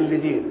داعية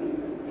لدين.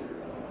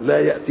 لا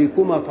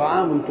يأتيكما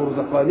طعام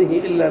ترزقانه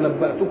إلا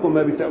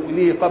نبأتكما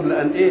بتأويله قبل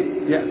أن إيه؟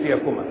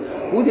 يأتيكما.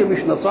 ودي مش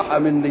نصيحة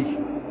مني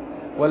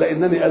ولا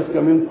إنني أذكى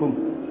منكم،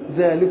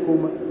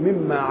 ذلكم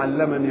مما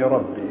علمني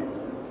ربي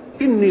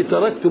إني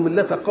تركت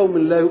ملة قوم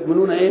لا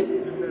يؤمنون إيه؟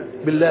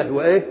 بالله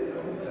وإيه؟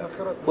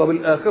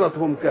 وبالآخرة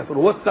هم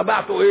كافرون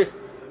واتبعت ايه؟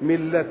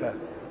 ملة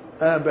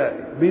آبائي.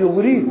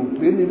 بيغريهم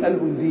بإن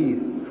قلبهم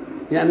دين.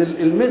 يعني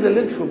الميزة اللي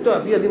انت شفتوها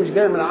فيها دي مش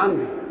جاية من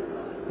عندي،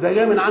 ده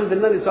جاي من عند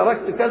انني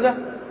تركت كذا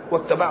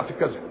واتبعت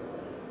كذا.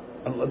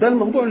 الله، ده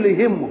الموضوع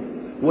اللي يهمه.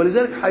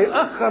 ولذلك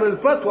هيأخر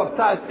الفتوى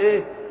بتاعت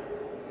ايه؟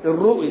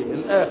 الرؤية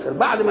الآخر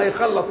بعد ما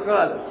يخلص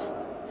خالص.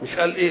 مش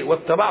قال ايه؟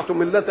 واتبعت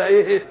ملة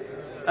ايه؟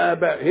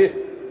 آبائي ايه؟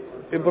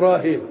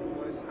 إبراهيم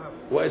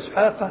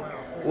وإسحاق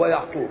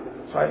ويعقوب.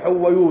 صحيح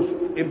هو يوسف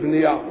ابن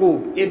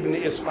يعقوب ابن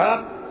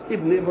اسحاق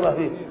ابن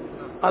ابراهيم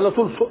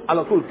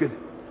على طول كده،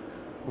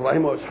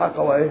 ابراهيم واسحاق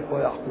وايه؟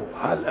 ويعقوب.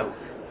 حال قوي.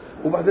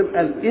 وبعدين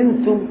قال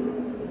انتم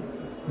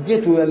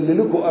جيتوا يلي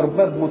لكم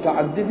ارباب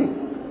متعدده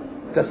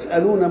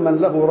تسالون من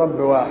له رب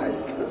واحد.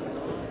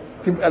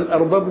 تبقى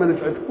الارباب ما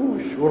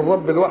نفعتكوش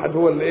والرب الواحد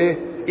هو اللي ايه؟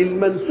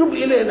 المنسوب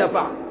اليه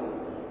نفع.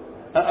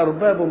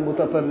 أأرباب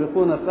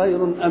متفرقون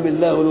خير ام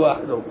الله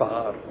الواحد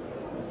القهار؟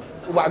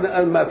 وبعدين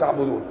قال ما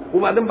تعبدون،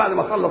 وبعدين بعد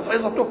ما خلص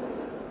عظته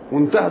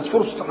وانتهت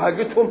فرصه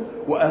حاجتهم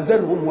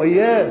واذانهم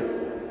وياه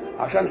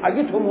عشان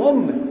حاجتهم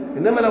هم،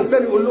 انما لو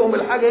كان يقول لهم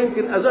الحاجه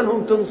يمكن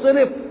اذانهم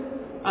تنصرف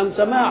عن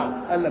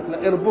سماعه. قال لك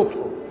لا،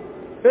 اربطهم،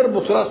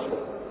 اربط راسهم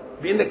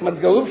بانك ما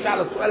تجاوبش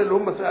على السؤال اللي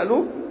هم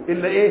سالوه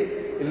الا ايه؟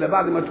 الا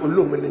بعد ما تقول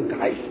لهم اللي انت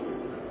عايزه.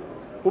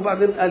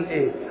 وبعدين قال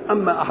ايه؟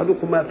 اما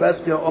احدكما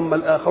فيسقي واما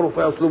الاخر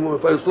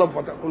فيصلب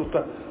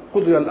فتاكل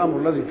قضي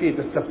الامر الذي فيه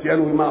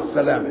تستفتيانه مع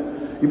السلامه.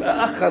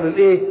 يبقى اخر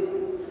الايه؟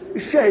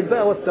 الشاهد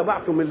بقى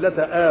واتبعت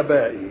مله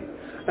ابائي.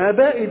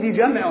 ابائي دي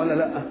جمع ولا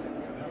لا؟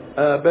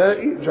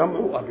 ابائي جمع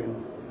اب.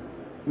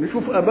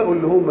 نشوف ابائه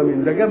اللي هم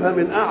مين. ده جابها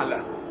من اعلى،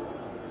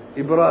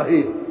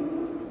 ابراهيم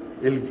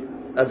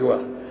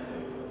الادواء،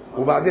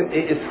 وبعدين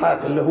ايه؟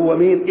 اسحاق اللي هو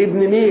مين؟ ابن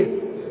مين؟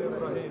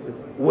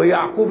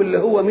 ويعقوب اللي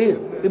هو مين؟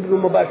 ابن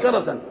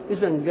مباشرة.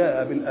 إذا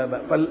جاء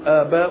بالآباء،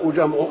 فالآباء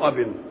جمع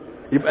أب.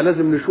 يبقى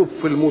لازم نشوف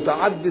في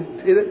المتعدد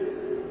كده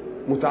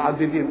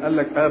متعددين. قال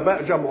لك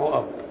آباء جمع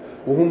أب،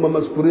 وهم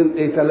مذكورين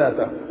إيه؟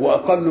 3،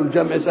 وأقل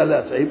الجمع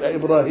 3، يبقى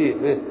إبراهيم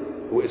إيه؟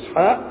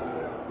 وإسحاق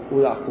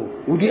ويعقوب،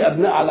 ودي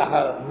أبناء على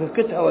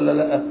حقيقتها ولا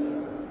لا؟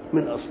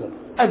 من أصلها.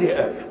 أدي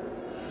آية.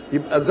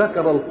 يبقى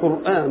ذكر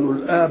القرآن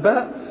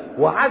الآباء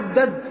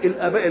وعدد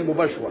الآباء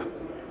المباشرة.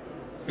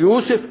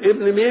 يوسف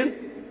ابن مين؟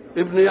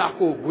 ابن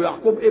يعقوب،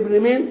 ويعقوب ابن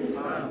مين؟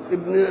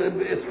 ابن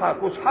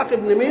اسحاق، واسحاق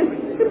ابن مين؟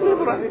 ابن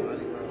ابراهيم.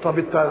 طب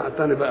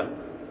الثاني بقى،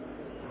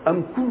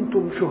 ام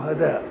كنتم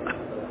شهداء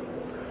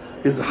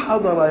اذ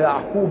حضر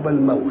يعقوب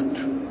الموت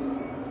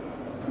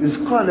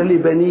اذ قال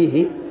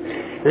لبنيه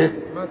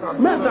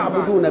ما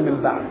تعبدون من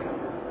بعد؟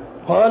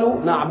 قالوا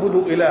نعبد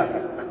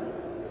الهك،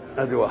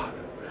 ادي واحد،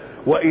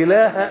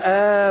 واله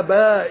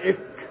ابائك.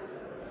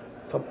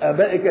 طب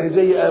ابائك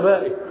زي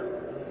ابائك،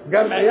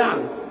 جمع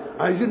يعني.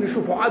 عايزين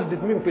نشوفوا عدد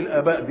مين في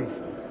الآباء دي،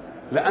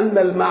 لأن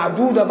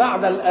المعدود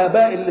بعد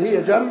الآباء اللي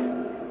هي جمع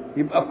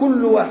يبقى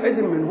كل واحد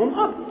منهم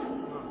أب.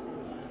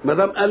 ما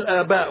دام قال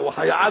آباء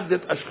وهيعدد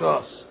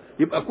أشخاص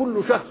يبقى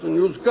كل شخص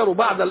يذكر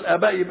بعد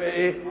الآباء يبقى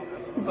إيه؟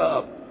 يبقى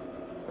أب.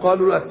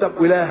 قالوا لا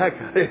تتبع إلهك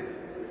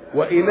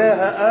وإله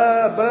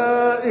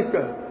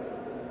آبائك.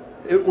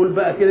 قول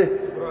بقى كده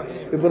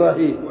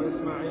إبراهيم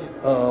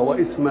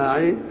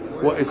وإسماعيل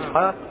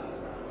وإسحاق.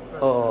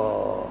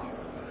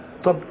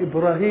 طب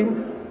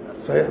إبراهيم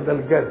صحيح ده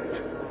الجد،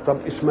 طب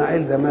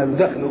اسماعيل ده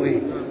ماله؟ دخله ايه؟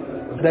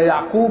 ده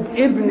يعقوب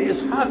ابن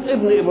اسحاق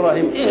ابن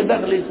ابراهيم، ايه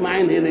دخل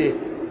اسماعيل هنا؟ ايه؟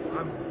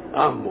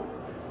 عمه.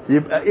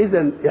 يبقى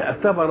اذا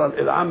يعتبر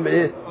العم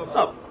ايه؟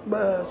 اب.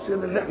 بس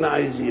اللي احنا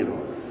عايزينه،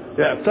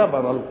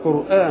 يعتبر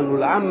القرآن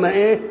العم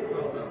ايه؟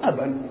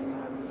 ابا.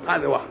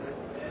 هذه واحده.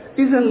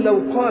 اذا لو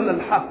قال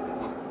الحق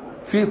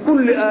في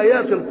كل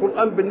ايات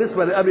القرآن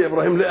بالنسبه لابي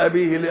ابراهيم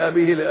لابيه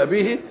لابيه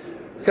لابيه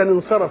كان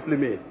انصرف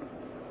لمين؟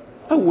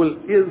 أول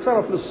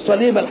ينصرف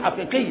للصليبة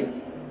الحقيقية،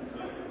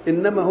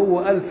 إنما هو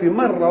قال في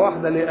مرة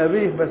واحدة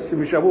لأبيه، بس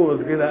مش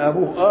أبوه كده،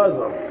 أبوه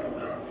آزر.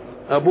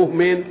 أبوه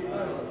مين؟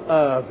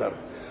 آزر.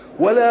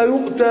 ولا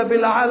يؤتى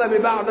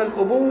بالعلم بعد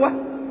الأبوة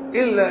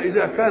إلا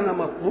إذا كان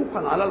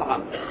مطلوقا على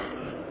العم.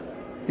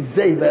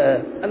 إزاي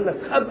بقى؟ قال لك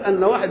خب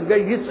أن واحد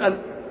جاي يسأل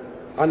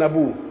عن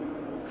أبوه،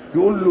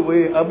 يقول له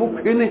إيه؟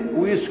 أبوك هنا؟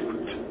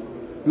 ويسكت،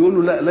 يقول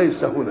له لا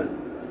ليس هنا.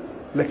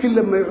 لكن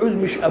لما يعوز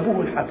مش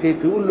ابوه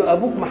الحقيقي يقول له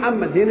ابوك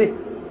محمد هنا،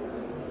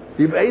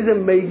 يبقى اذا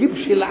ما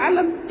يجيبش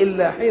العلم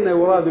الا حين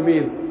يراد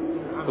مين؟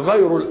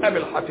 غير الاب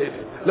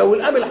الحقيقي. لو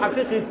الاب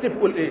الحقيقي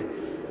يتفقوا الايه؟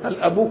 هل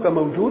ابوك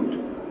موجود؟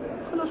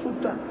 خلاص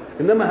انتهى.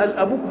 انما هل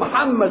ابوك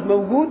محمد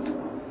موجود؟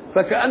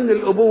 فكأن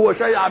الابوه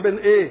شيعه بين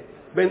ايه؟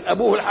 بين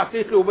ابوه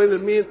الحقيقي وبين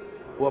المين؟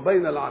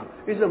 وبين العم.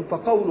 اذا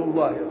فقول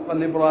الله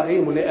قال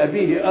ابراهيم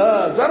لابيه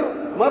آزر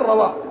مره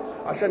واحده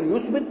عشان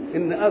يثبت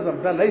ان آزر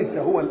ده ليس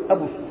هو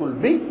الاب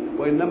الصلبي،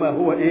 وانما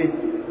هو ايه؟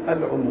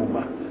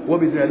 العمومه.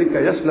 وبذلك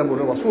يسلم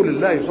لرسول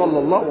الله صلى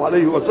الله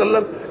عليه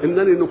وسلم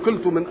انني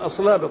نقلت من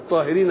اصلاب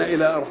الطاهرين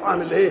الى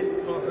ارحام الايه؟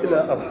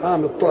 الى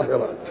ارحام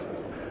الطاهرات.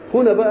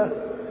 هنا بقى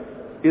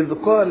اذ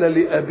قال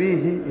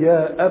لابيه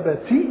يا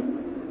ابت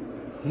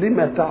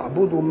لم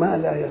تعبد ما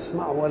لا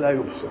يسمع ولا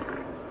يبصر.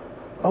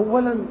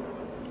 اولا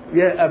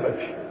يا ابت،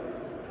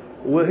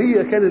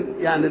 وهي كان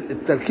يعني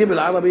التركيب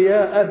العربي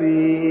يا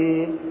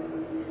ابي،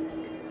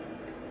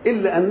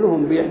 الا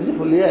انهم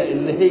بيحذفوا الياء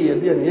اللي هي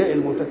دي ياء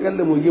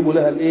المتكلم ويجيبوا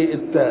لها الايه؟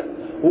 التاء،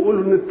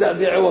 ويقولوا ان التاء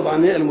دي عوض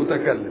عن ياء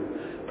المتكلم.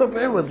 طب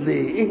عوض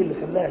ليه؟ ايه اللي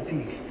خلاها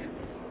تيجي؟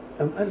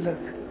 ام قال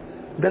لك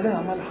ده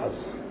لها ملحظ.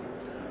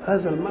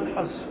 هذا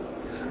الملحظ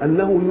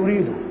انه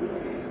يريد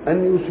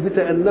ان يثبت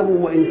انه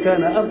وان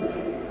كان اب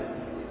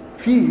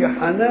فيه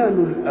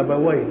حنان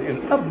الابوين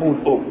الاب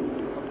والام،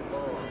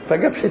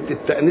 فجاب حته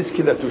تانيث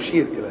كده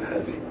تشير الى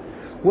هذه.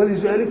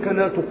 ولذلك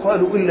لا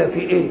تقال الا في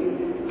ايه؟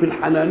 في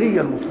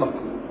الحنانيه المطلقه.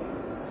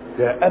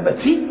 يا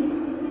ابتي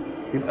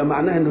يبقى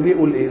معناها انه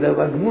بيقول ايه؟ ده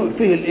مجموع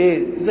فيه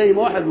الايه؟ زي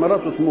ما واحد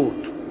مراته تموت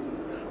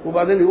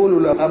وبعدين يقولوا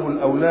لابو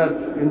الاولاد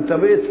انت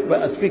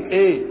بقت فيك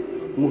ايه؟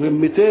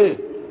 مهمتين،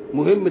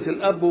 مهمه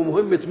الاب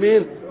ومهمه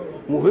مين؟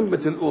 مهمه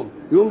الام.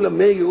 يوم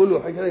لما يجي يقول له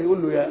حاجه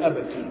يقول له يا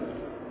ابتي.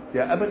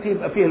 يا ابتي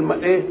يبقى فيه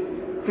ايه؟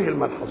 فيه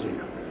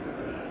الملحظية.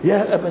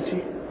 يا أبتي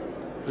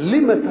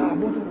لم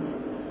تعبد،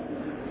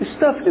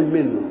 استفهم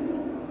منه.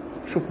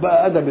 شوف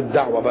بقى أدب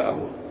الدعوة بقى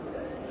هو.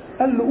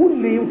 قال له قول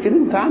لي يمكن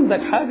أنت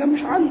عندك حاجة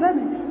مش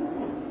عندني.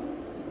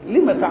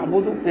 لم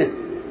تعبد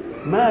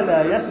ما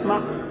لا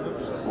يسمع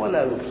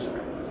ولا يبصر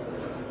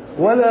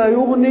ولا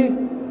يغني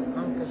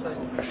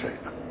عنك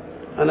شيئا.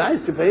 أنا عايز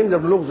تفهمنا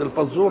بلغز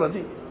الفزورة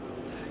دي.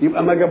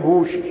 يبقى ما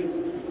جابهوش،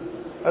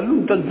 قال له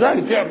أنت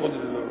إزاي تعبد؟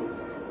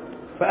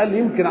 فقال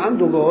يمكن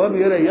عنده جواب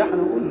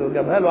يريحنا، ويقول له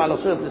جابها له على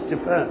صيغة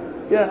الاستفهام.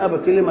 يا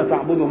أبت لما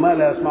تعبد ما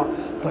لا يسمع.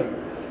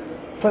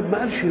 طيب ما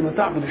قالش لما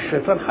تعبد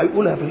الشيطان،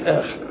 هيقولها في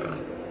الآخر.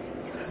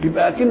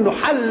 يبقى أكنه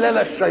حلل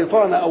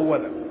الشيطان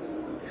أولا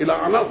إلى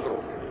عناصره،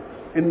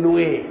 إنه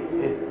إيه؟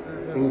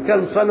 إن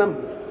كان صنم،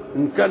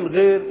 إن كان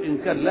غير، إن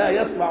كان لا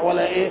يسمع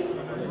ولا إيه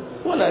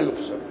ولا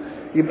يبصر.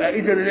 يبقى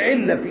إذا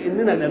العلة في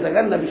إننا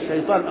نتجنب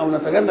الشيطان أو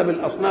نتجنب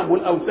الأصنام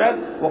والأوثان،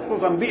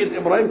 وخصوصا بيئة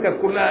إبراهيم كانت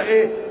كلها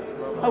إيه؟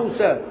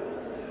 أوثان.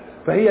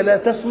 فهي لا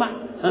تسمع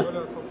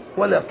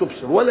ولا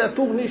تبصر ولا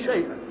تغني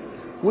شيئا.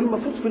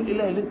 والمفروض في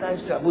الإله اللي أنت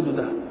عايز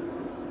تعبده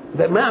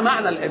ده ما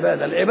معنى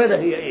العبادة؟ العبادة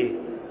هي إيه؟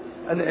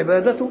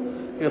 العبادة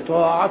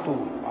إطاعة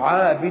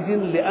عابد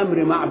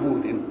لأمر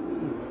معبود.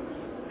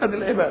 هذه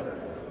العبادة.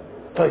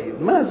 طيب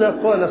ماذا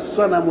قال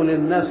الصنم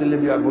للناس اللي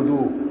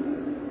بيعبدوه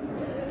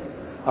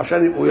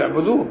عشان يبقوا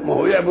يعبدوه؟ ما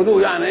هو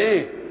يعبدوه يعني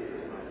إيه؟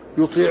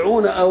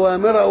 يطيعون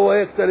أوامره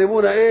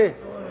ويجتنبون إيه؟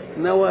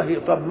 نواهي.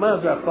 طب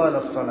ماذا قال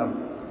الصنم؟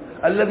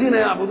 الذين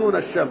يعبدون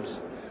الشمس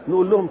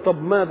نقول لهم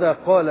طب ماذا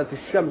قالت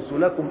الشمس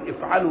لكم؟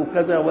 افعلوا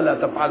كذا ولا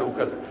تفعلوا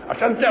كذا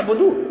عشان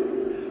تعبدوه.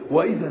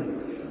 وإذا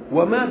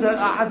وماذا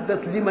أعدت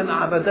لمن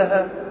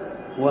عبدها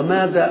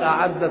وماذا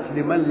أعدت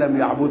لمن لم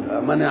يعبدها؟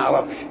 ما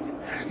نعرفش.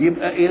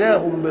 يبقى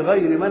إله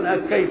بغير منهج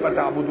كيف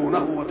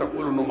تعبدونه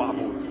وتقول انه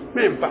معبود؟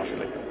 ما ينفعش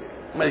لك،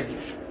 ما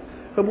يجيش.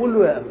 فبقول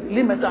له يا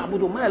أبي لما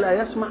تعبد ما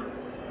لا يسمع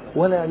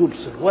ولا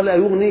يبصر ولا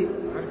يغني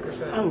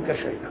عنك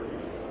شيئا.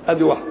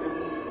 ادي واحده.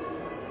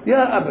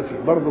 يا أبتي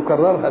برضه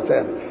كررها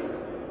تاني.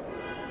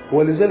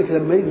 ولذلك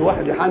لما يجي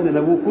واحد يحنن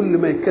ابوه كل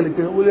ما يتكلم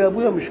كده يقول يا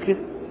ابويا مش كده،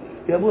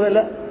 يا ابويا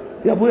لا،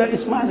 يا ابويا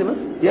اسمعني بس،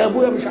 يا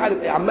ابويا مش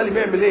عارف ايه، عمال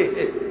بيعمل ايه؟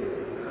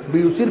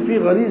 بيثير فيه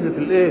غريزه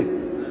الايه؟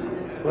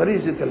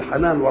 غريزه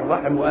الحنان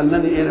والرحم.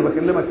 وانني ايه؟ انا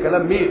بكلمك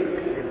كلام مين؟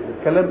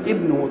 كلام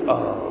ابنه.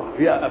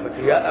 يا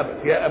ابتي يا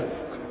ابتي يا ابتي.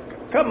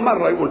 كم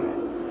مره يقول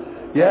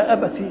يا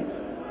ابتي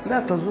لا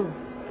تظن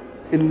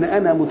ان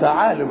انا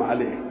متعالم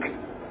عليك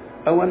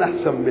او انا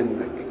احسن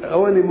منك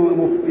او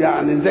انا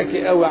يعني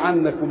ذكي قوي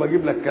عنك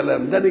وبجيب لك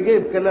كلام. ده انا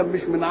جايب كلام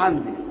مش من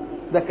عندي،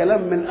 ده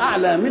كلام من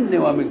اعلى مني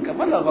ومنك.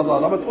 فلا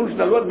غضاضه، ما تقولش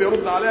ده الواد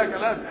بيرد عليا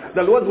كلام،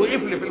 ده الواد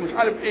وقف لي في مش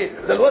عارف ايه،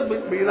 ده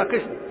الواد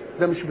بيناقشني.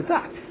 ده مش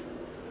بتاعتي،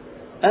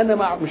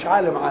 انا مش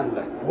عالم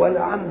عنك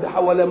ولا عندي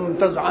ولا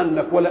ممتاز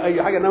عنك ولا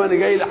اي حاجه، انما انا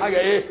جاي لي حاجه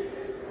ايه؟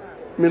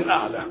 من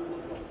اعلى.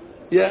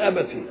 يا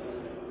ابتي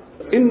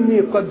اني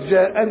قد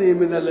جاءني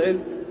من العلم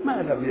ما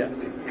لم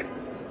ياتك.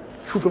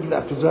 شوف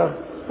الاعتذار،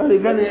 انا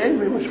جاني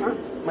علمي مش عارف،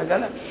 ما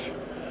جالكش.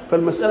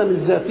 فالمساله مش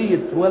ذاتيه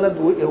ولد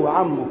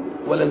وعمه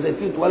ولا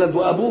ذاتيه ولد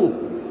وابوه،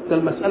 ده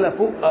المساله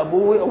فوق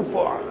ابوه او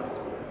فوق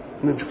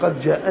عمه.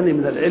 قد جاءني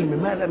من العلم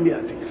ما لم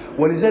ياتك.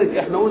 ولذلك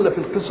احنا قلنا في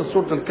القصه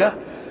سوره الكهف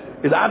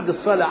العبد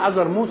الصالح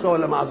عذر موسى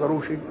ولا ما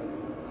عذروش؟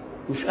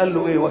 مش قال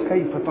له ايه؟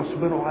 وكيف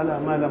تصبر على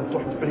ما لم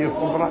تحط به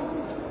خبره؟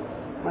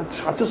 ما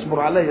انتش هتصبر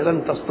علي،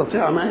 لن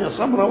تستطيع معي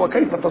صبرا.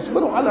 وكيف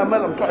تصبر على ما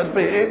لم تحط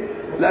به ايه؟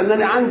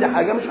 لانني عندي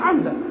حاجه مش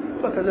عندك.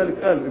 فكذلك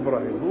قال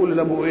ابراهيم يقول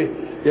لابوه ايه؟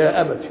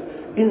 يا ابت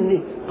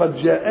اني قد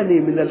جاءني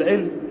من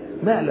العلم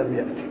ما لم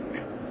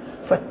ياتك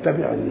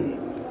فاتبعني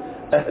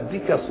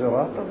اهدك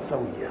صراطا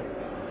سويا.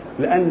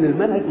 لان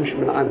المنهج مش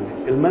من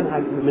عندي،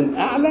 المنهج من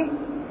اعلى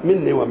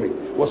مني ومنك.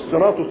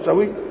 والصراط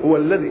السوي هو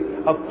الذي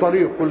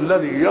الطريق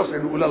الذي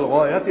يصل الى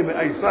الغايه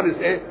بايسر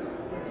ايه؟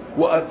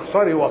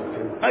 واقصر وقت.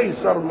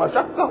 ايسر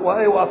مشقه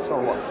واقصر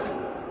وقت.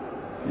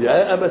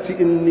 يا ابت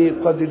اني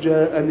قد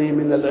جاءني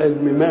من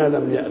العلم ما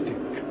لم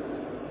ياتك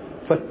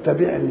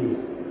فاتبعني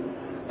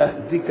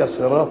اهدك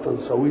صراطا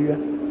سويا.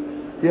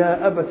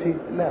 يا ابت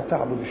لا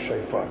تعبد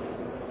الشيطان.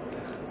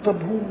 طب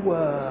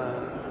هو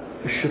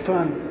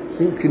الشيطان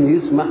يمكن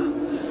يسمع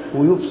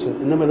ويبصر،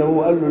 انما ده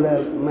هو قال له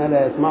لا، ما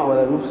لا يسمع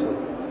ولا يبصر.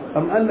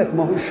 أم قال لك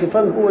ما هو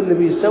الشيطان هو اللي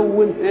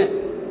بيسول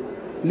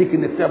ليك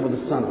انك تعبد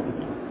الصنم.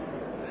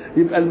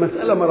 يبقى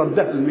المساله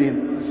مردها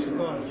لمين؟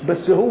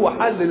 بس هو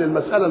حلل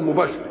المساله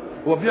المباشره.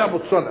 هو بيعبد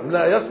صنم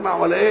لا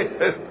يسمع ولا ايه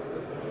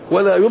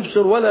ولا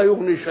يبصر ولا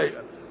يغني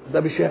شيئا. ده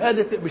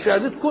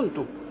بشهادتكم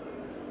انتم.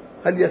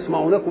 هل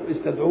يسمعونكم إذ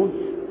تدعون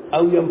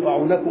او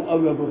ينفعونكم او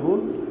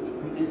يضرون؟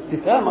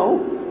 استفهامه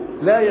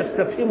لا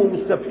يستفهم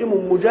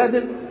مستفهم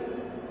مجادل.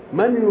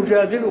 من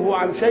يجادله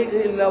عن شيء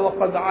الا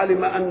وقد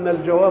علم ان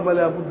الجواب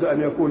لا بد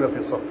ان يكون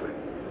في صفه،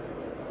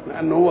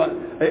 لانه هو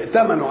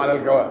ائتمنوا على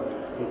الجواب.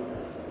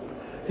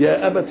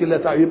 يا ابت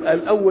لا يبقى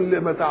الاول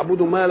لما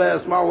تعبد ما لا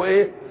يسمع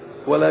ايه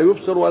ولا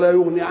يبصر ولا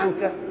يغني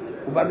عنك.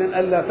 وبعدين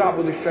قال لا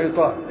تعبد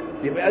الشيطان.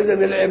 يبقى اذا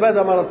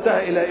العباده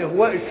مردتها الى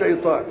اغواء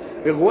الشيطان.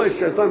 اغواء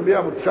الشيطان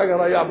بيعبد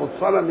شجره، يعبد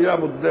صنم،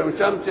 يعبد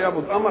شمس،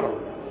 يعبد قمر.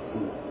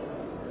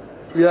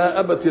 يا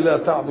أبت لا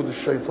تعبد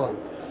الشيطان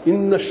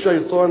إن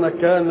الشيطان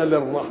كان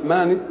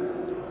للرحمن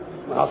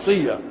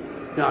عصيا،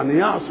 يعني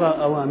يعصى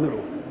أوامره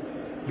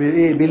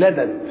بإيه؟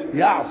 بلدد،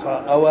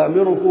 يعصى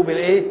أوامره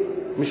بالإيه؟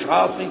 مش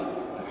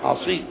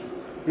عاصي،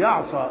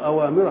 يعصى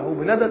أوامره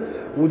بلدد.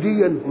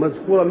 ودي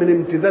مذكورة من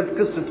امتداد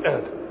قصة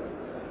آدم.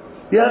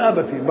 يا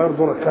أبتي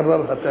برضو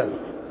كررها تاني،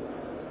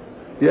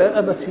 يا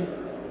أبتي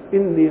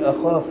إني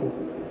أخاف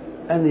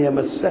أن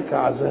يمسك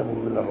عذاب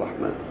من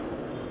الرحمن.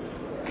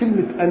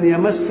 كلمة أن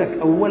يمسك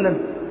أولا،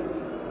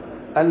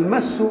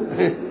 المس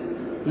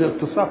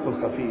الالتصاق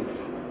الخفيف،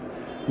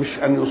 مش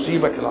أن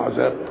يصيبك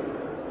العذاب.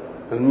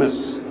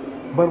 المس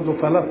برضه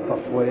تلطف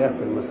وياه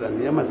في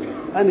المسألة، يمسك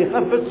أن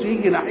يخاف بس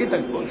يجي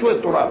ناحيتك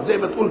شوية تراب زي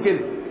ما تقول كده،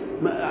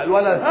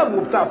 ولا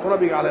الهم بتاع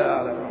التراب يجي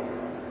على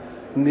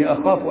إني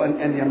أخاف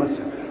أن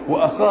يمسك.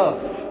 وأخاف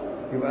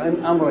يبقى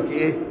أن أمرك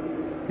إيه؟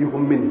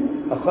 يهمني.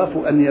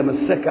 أخاف أن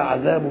يمسك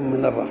عذاب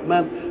من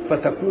الرحمن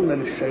فتكون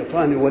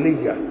للشيطان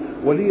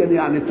وليا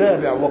يعني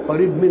تابع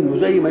وقريب منه،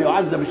 زي ما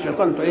يعذب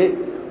الشيطان إيه؟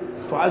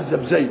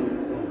 تعذب زيه.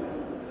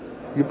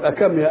 يبقى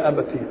كم يا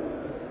أبتي؟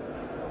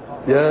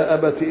 يا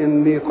أبت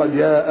إني قد،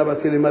 يا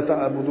أبت لم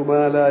تعبد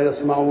ما لا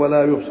يسمع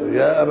ولا يبصر،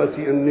 يا أبت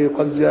إني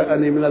قد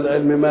جاءني من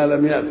العلم ما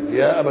لم يأتك،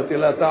 يا أبت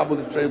لا تعبد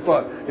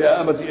الشيطان،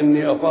 يا أبت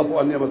إني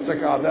أخاف أن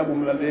يمسك عذاب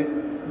من الإيه؟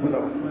 من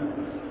الرحمن.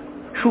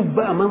 شوف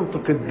بقى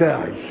منطق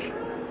الداعي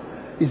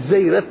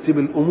ازاي يرتب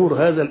الامور،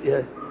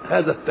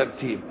 هذا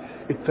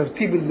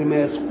الترتيب اللي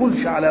ما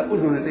يثقلش على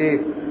اذن الايه؟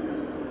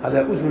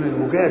 على اذن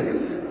المجادل.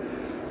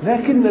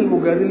 لكن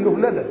المجادل له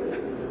لدد،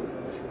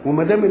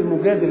 وما دام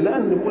المجادل،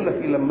 لان بيقول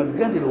لك لما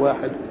تجادل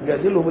واحد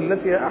جادله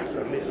بالتي هي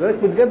احسن، لذلك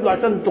بتجادله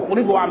عشان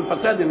تخرجه عن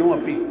فساد هو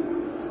فيه،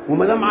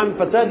 وما دام عن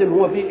فساد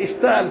هو فيه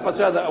اشتهى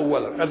الفساد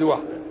اولا، ادي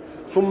واحده،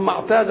 ثم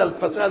اعتاد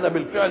الفساد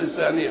بالفعل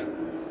ثانيا،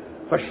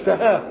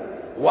 فاشتهاه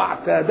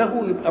واعتاده،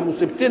 يبقى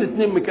مصيبتين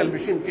اتنين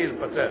مكلبشين فيه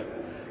الفساد.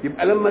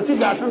 يبقى لما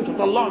تيجي عشان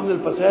تطلعه من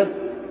الفساد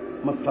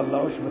ما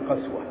تطلعوش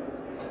بقسوه،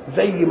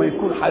 زي ما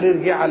يكون حرير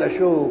جه على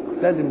شوك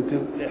لازم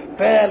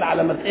تحتال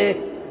على ما ايه؟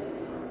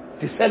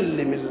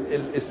 تسلم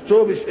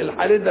الثوب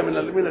الحرير ده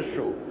من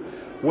الشوك.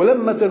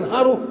 ولما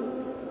تنهره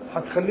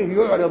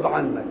هتخليه يعرض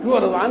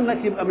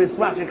عنك يبقى ما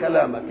يسمعش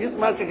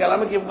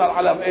كلامك، يفضل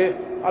على ايه؟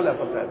 على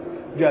فساد.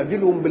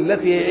 جادلهم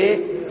بالتي هي ايه؟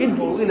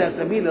 ادعوا الى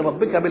سبيل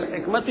ربك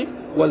بالحكمه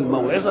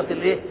والموعظه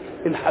الايه؟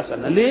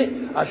 الحسنه. ليه؟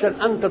 عشان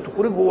انت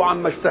تخرجه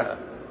عما اشتهى،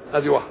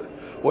 هذه واحده،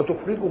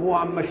 وتخرجه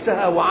عما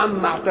اشتهى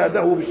وعما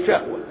اعتاده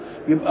بالشهوه.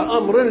 يبقى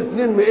امرين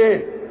اثنين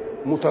ايه؟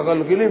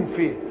 متغلغلين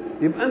فيه.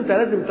 يبقى انت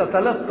لازم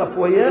تتلطف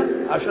وياه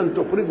عشان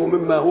تخرجه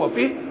مما هو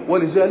فيه.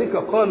 ولذلك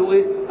قالوا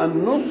ايه؟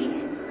 النصح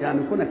يعني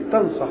كونك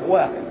تنصح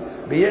واحد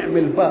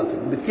بيعمل باطل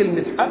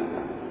بكلمه حق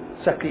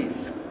ثقيل،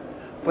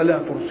 فلا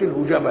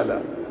ترسله جبلا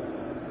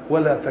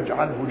ولا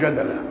تجعله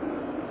جدلا،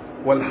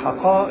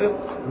 والحقائق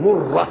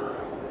مرة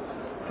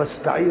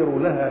فاستعيروا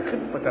لها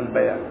خفة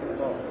البيان.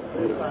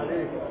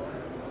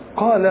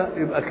 قال،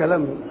 يبقى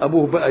كلام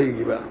أبوه بقى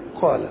يجي بقى،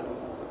 قال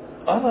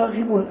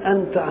أراغب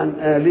أنت عن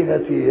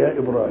آلهتي يا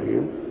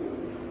إبراهيم؟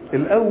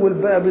 الأول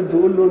بقى بده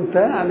يقول له أنت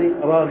يعني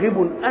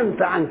راغب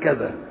أنت عن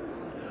كذا.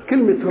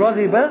 كلمة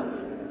راغب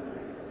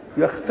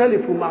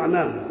يختلف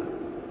معناها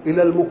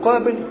إلى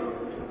المقابل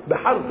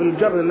بحرف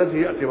الجر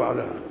الذي يأتي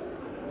بعدها.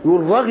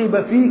 يقول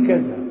رغب في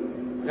كذا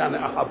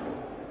يعني أحب،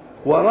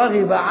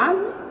 ورغب عن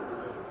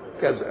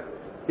كذا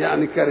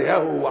يعني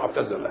كرهه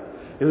واعتزله.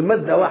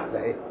 المادة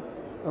واحدة ايه؟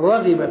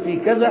 رغب في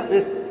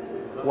كذا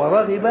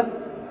ورغب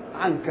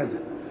عن كذا.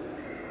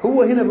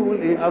 هو هنا بيقول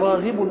ايه؟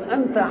 راغب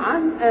أنت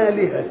عن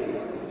آلهتي،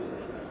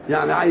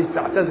 يعني عايز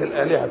تعتزل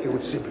آلهتي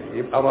وتسيبها.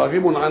 يبقى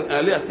راغب عن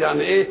آلهتي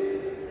يعني ايه؟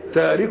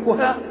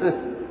 تاركها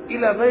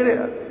إلى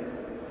غيرها.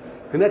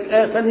 هناك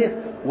آية ثانية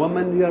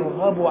ومن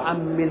يرغب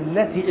عن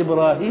ملة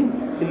إبراهيم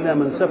إلا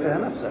من سفه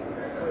نفسه.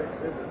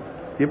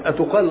 يبقى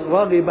تقال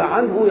راغب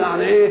عنه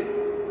يعني إيه؟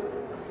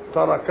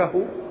 تركه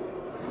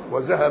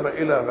وذهب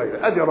إلى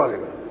غيره، أدي راغب.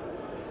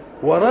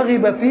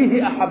 ورغب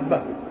فيه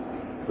أحبه.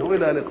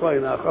 وإلى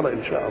لقاء آخر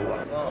إن شاء الله.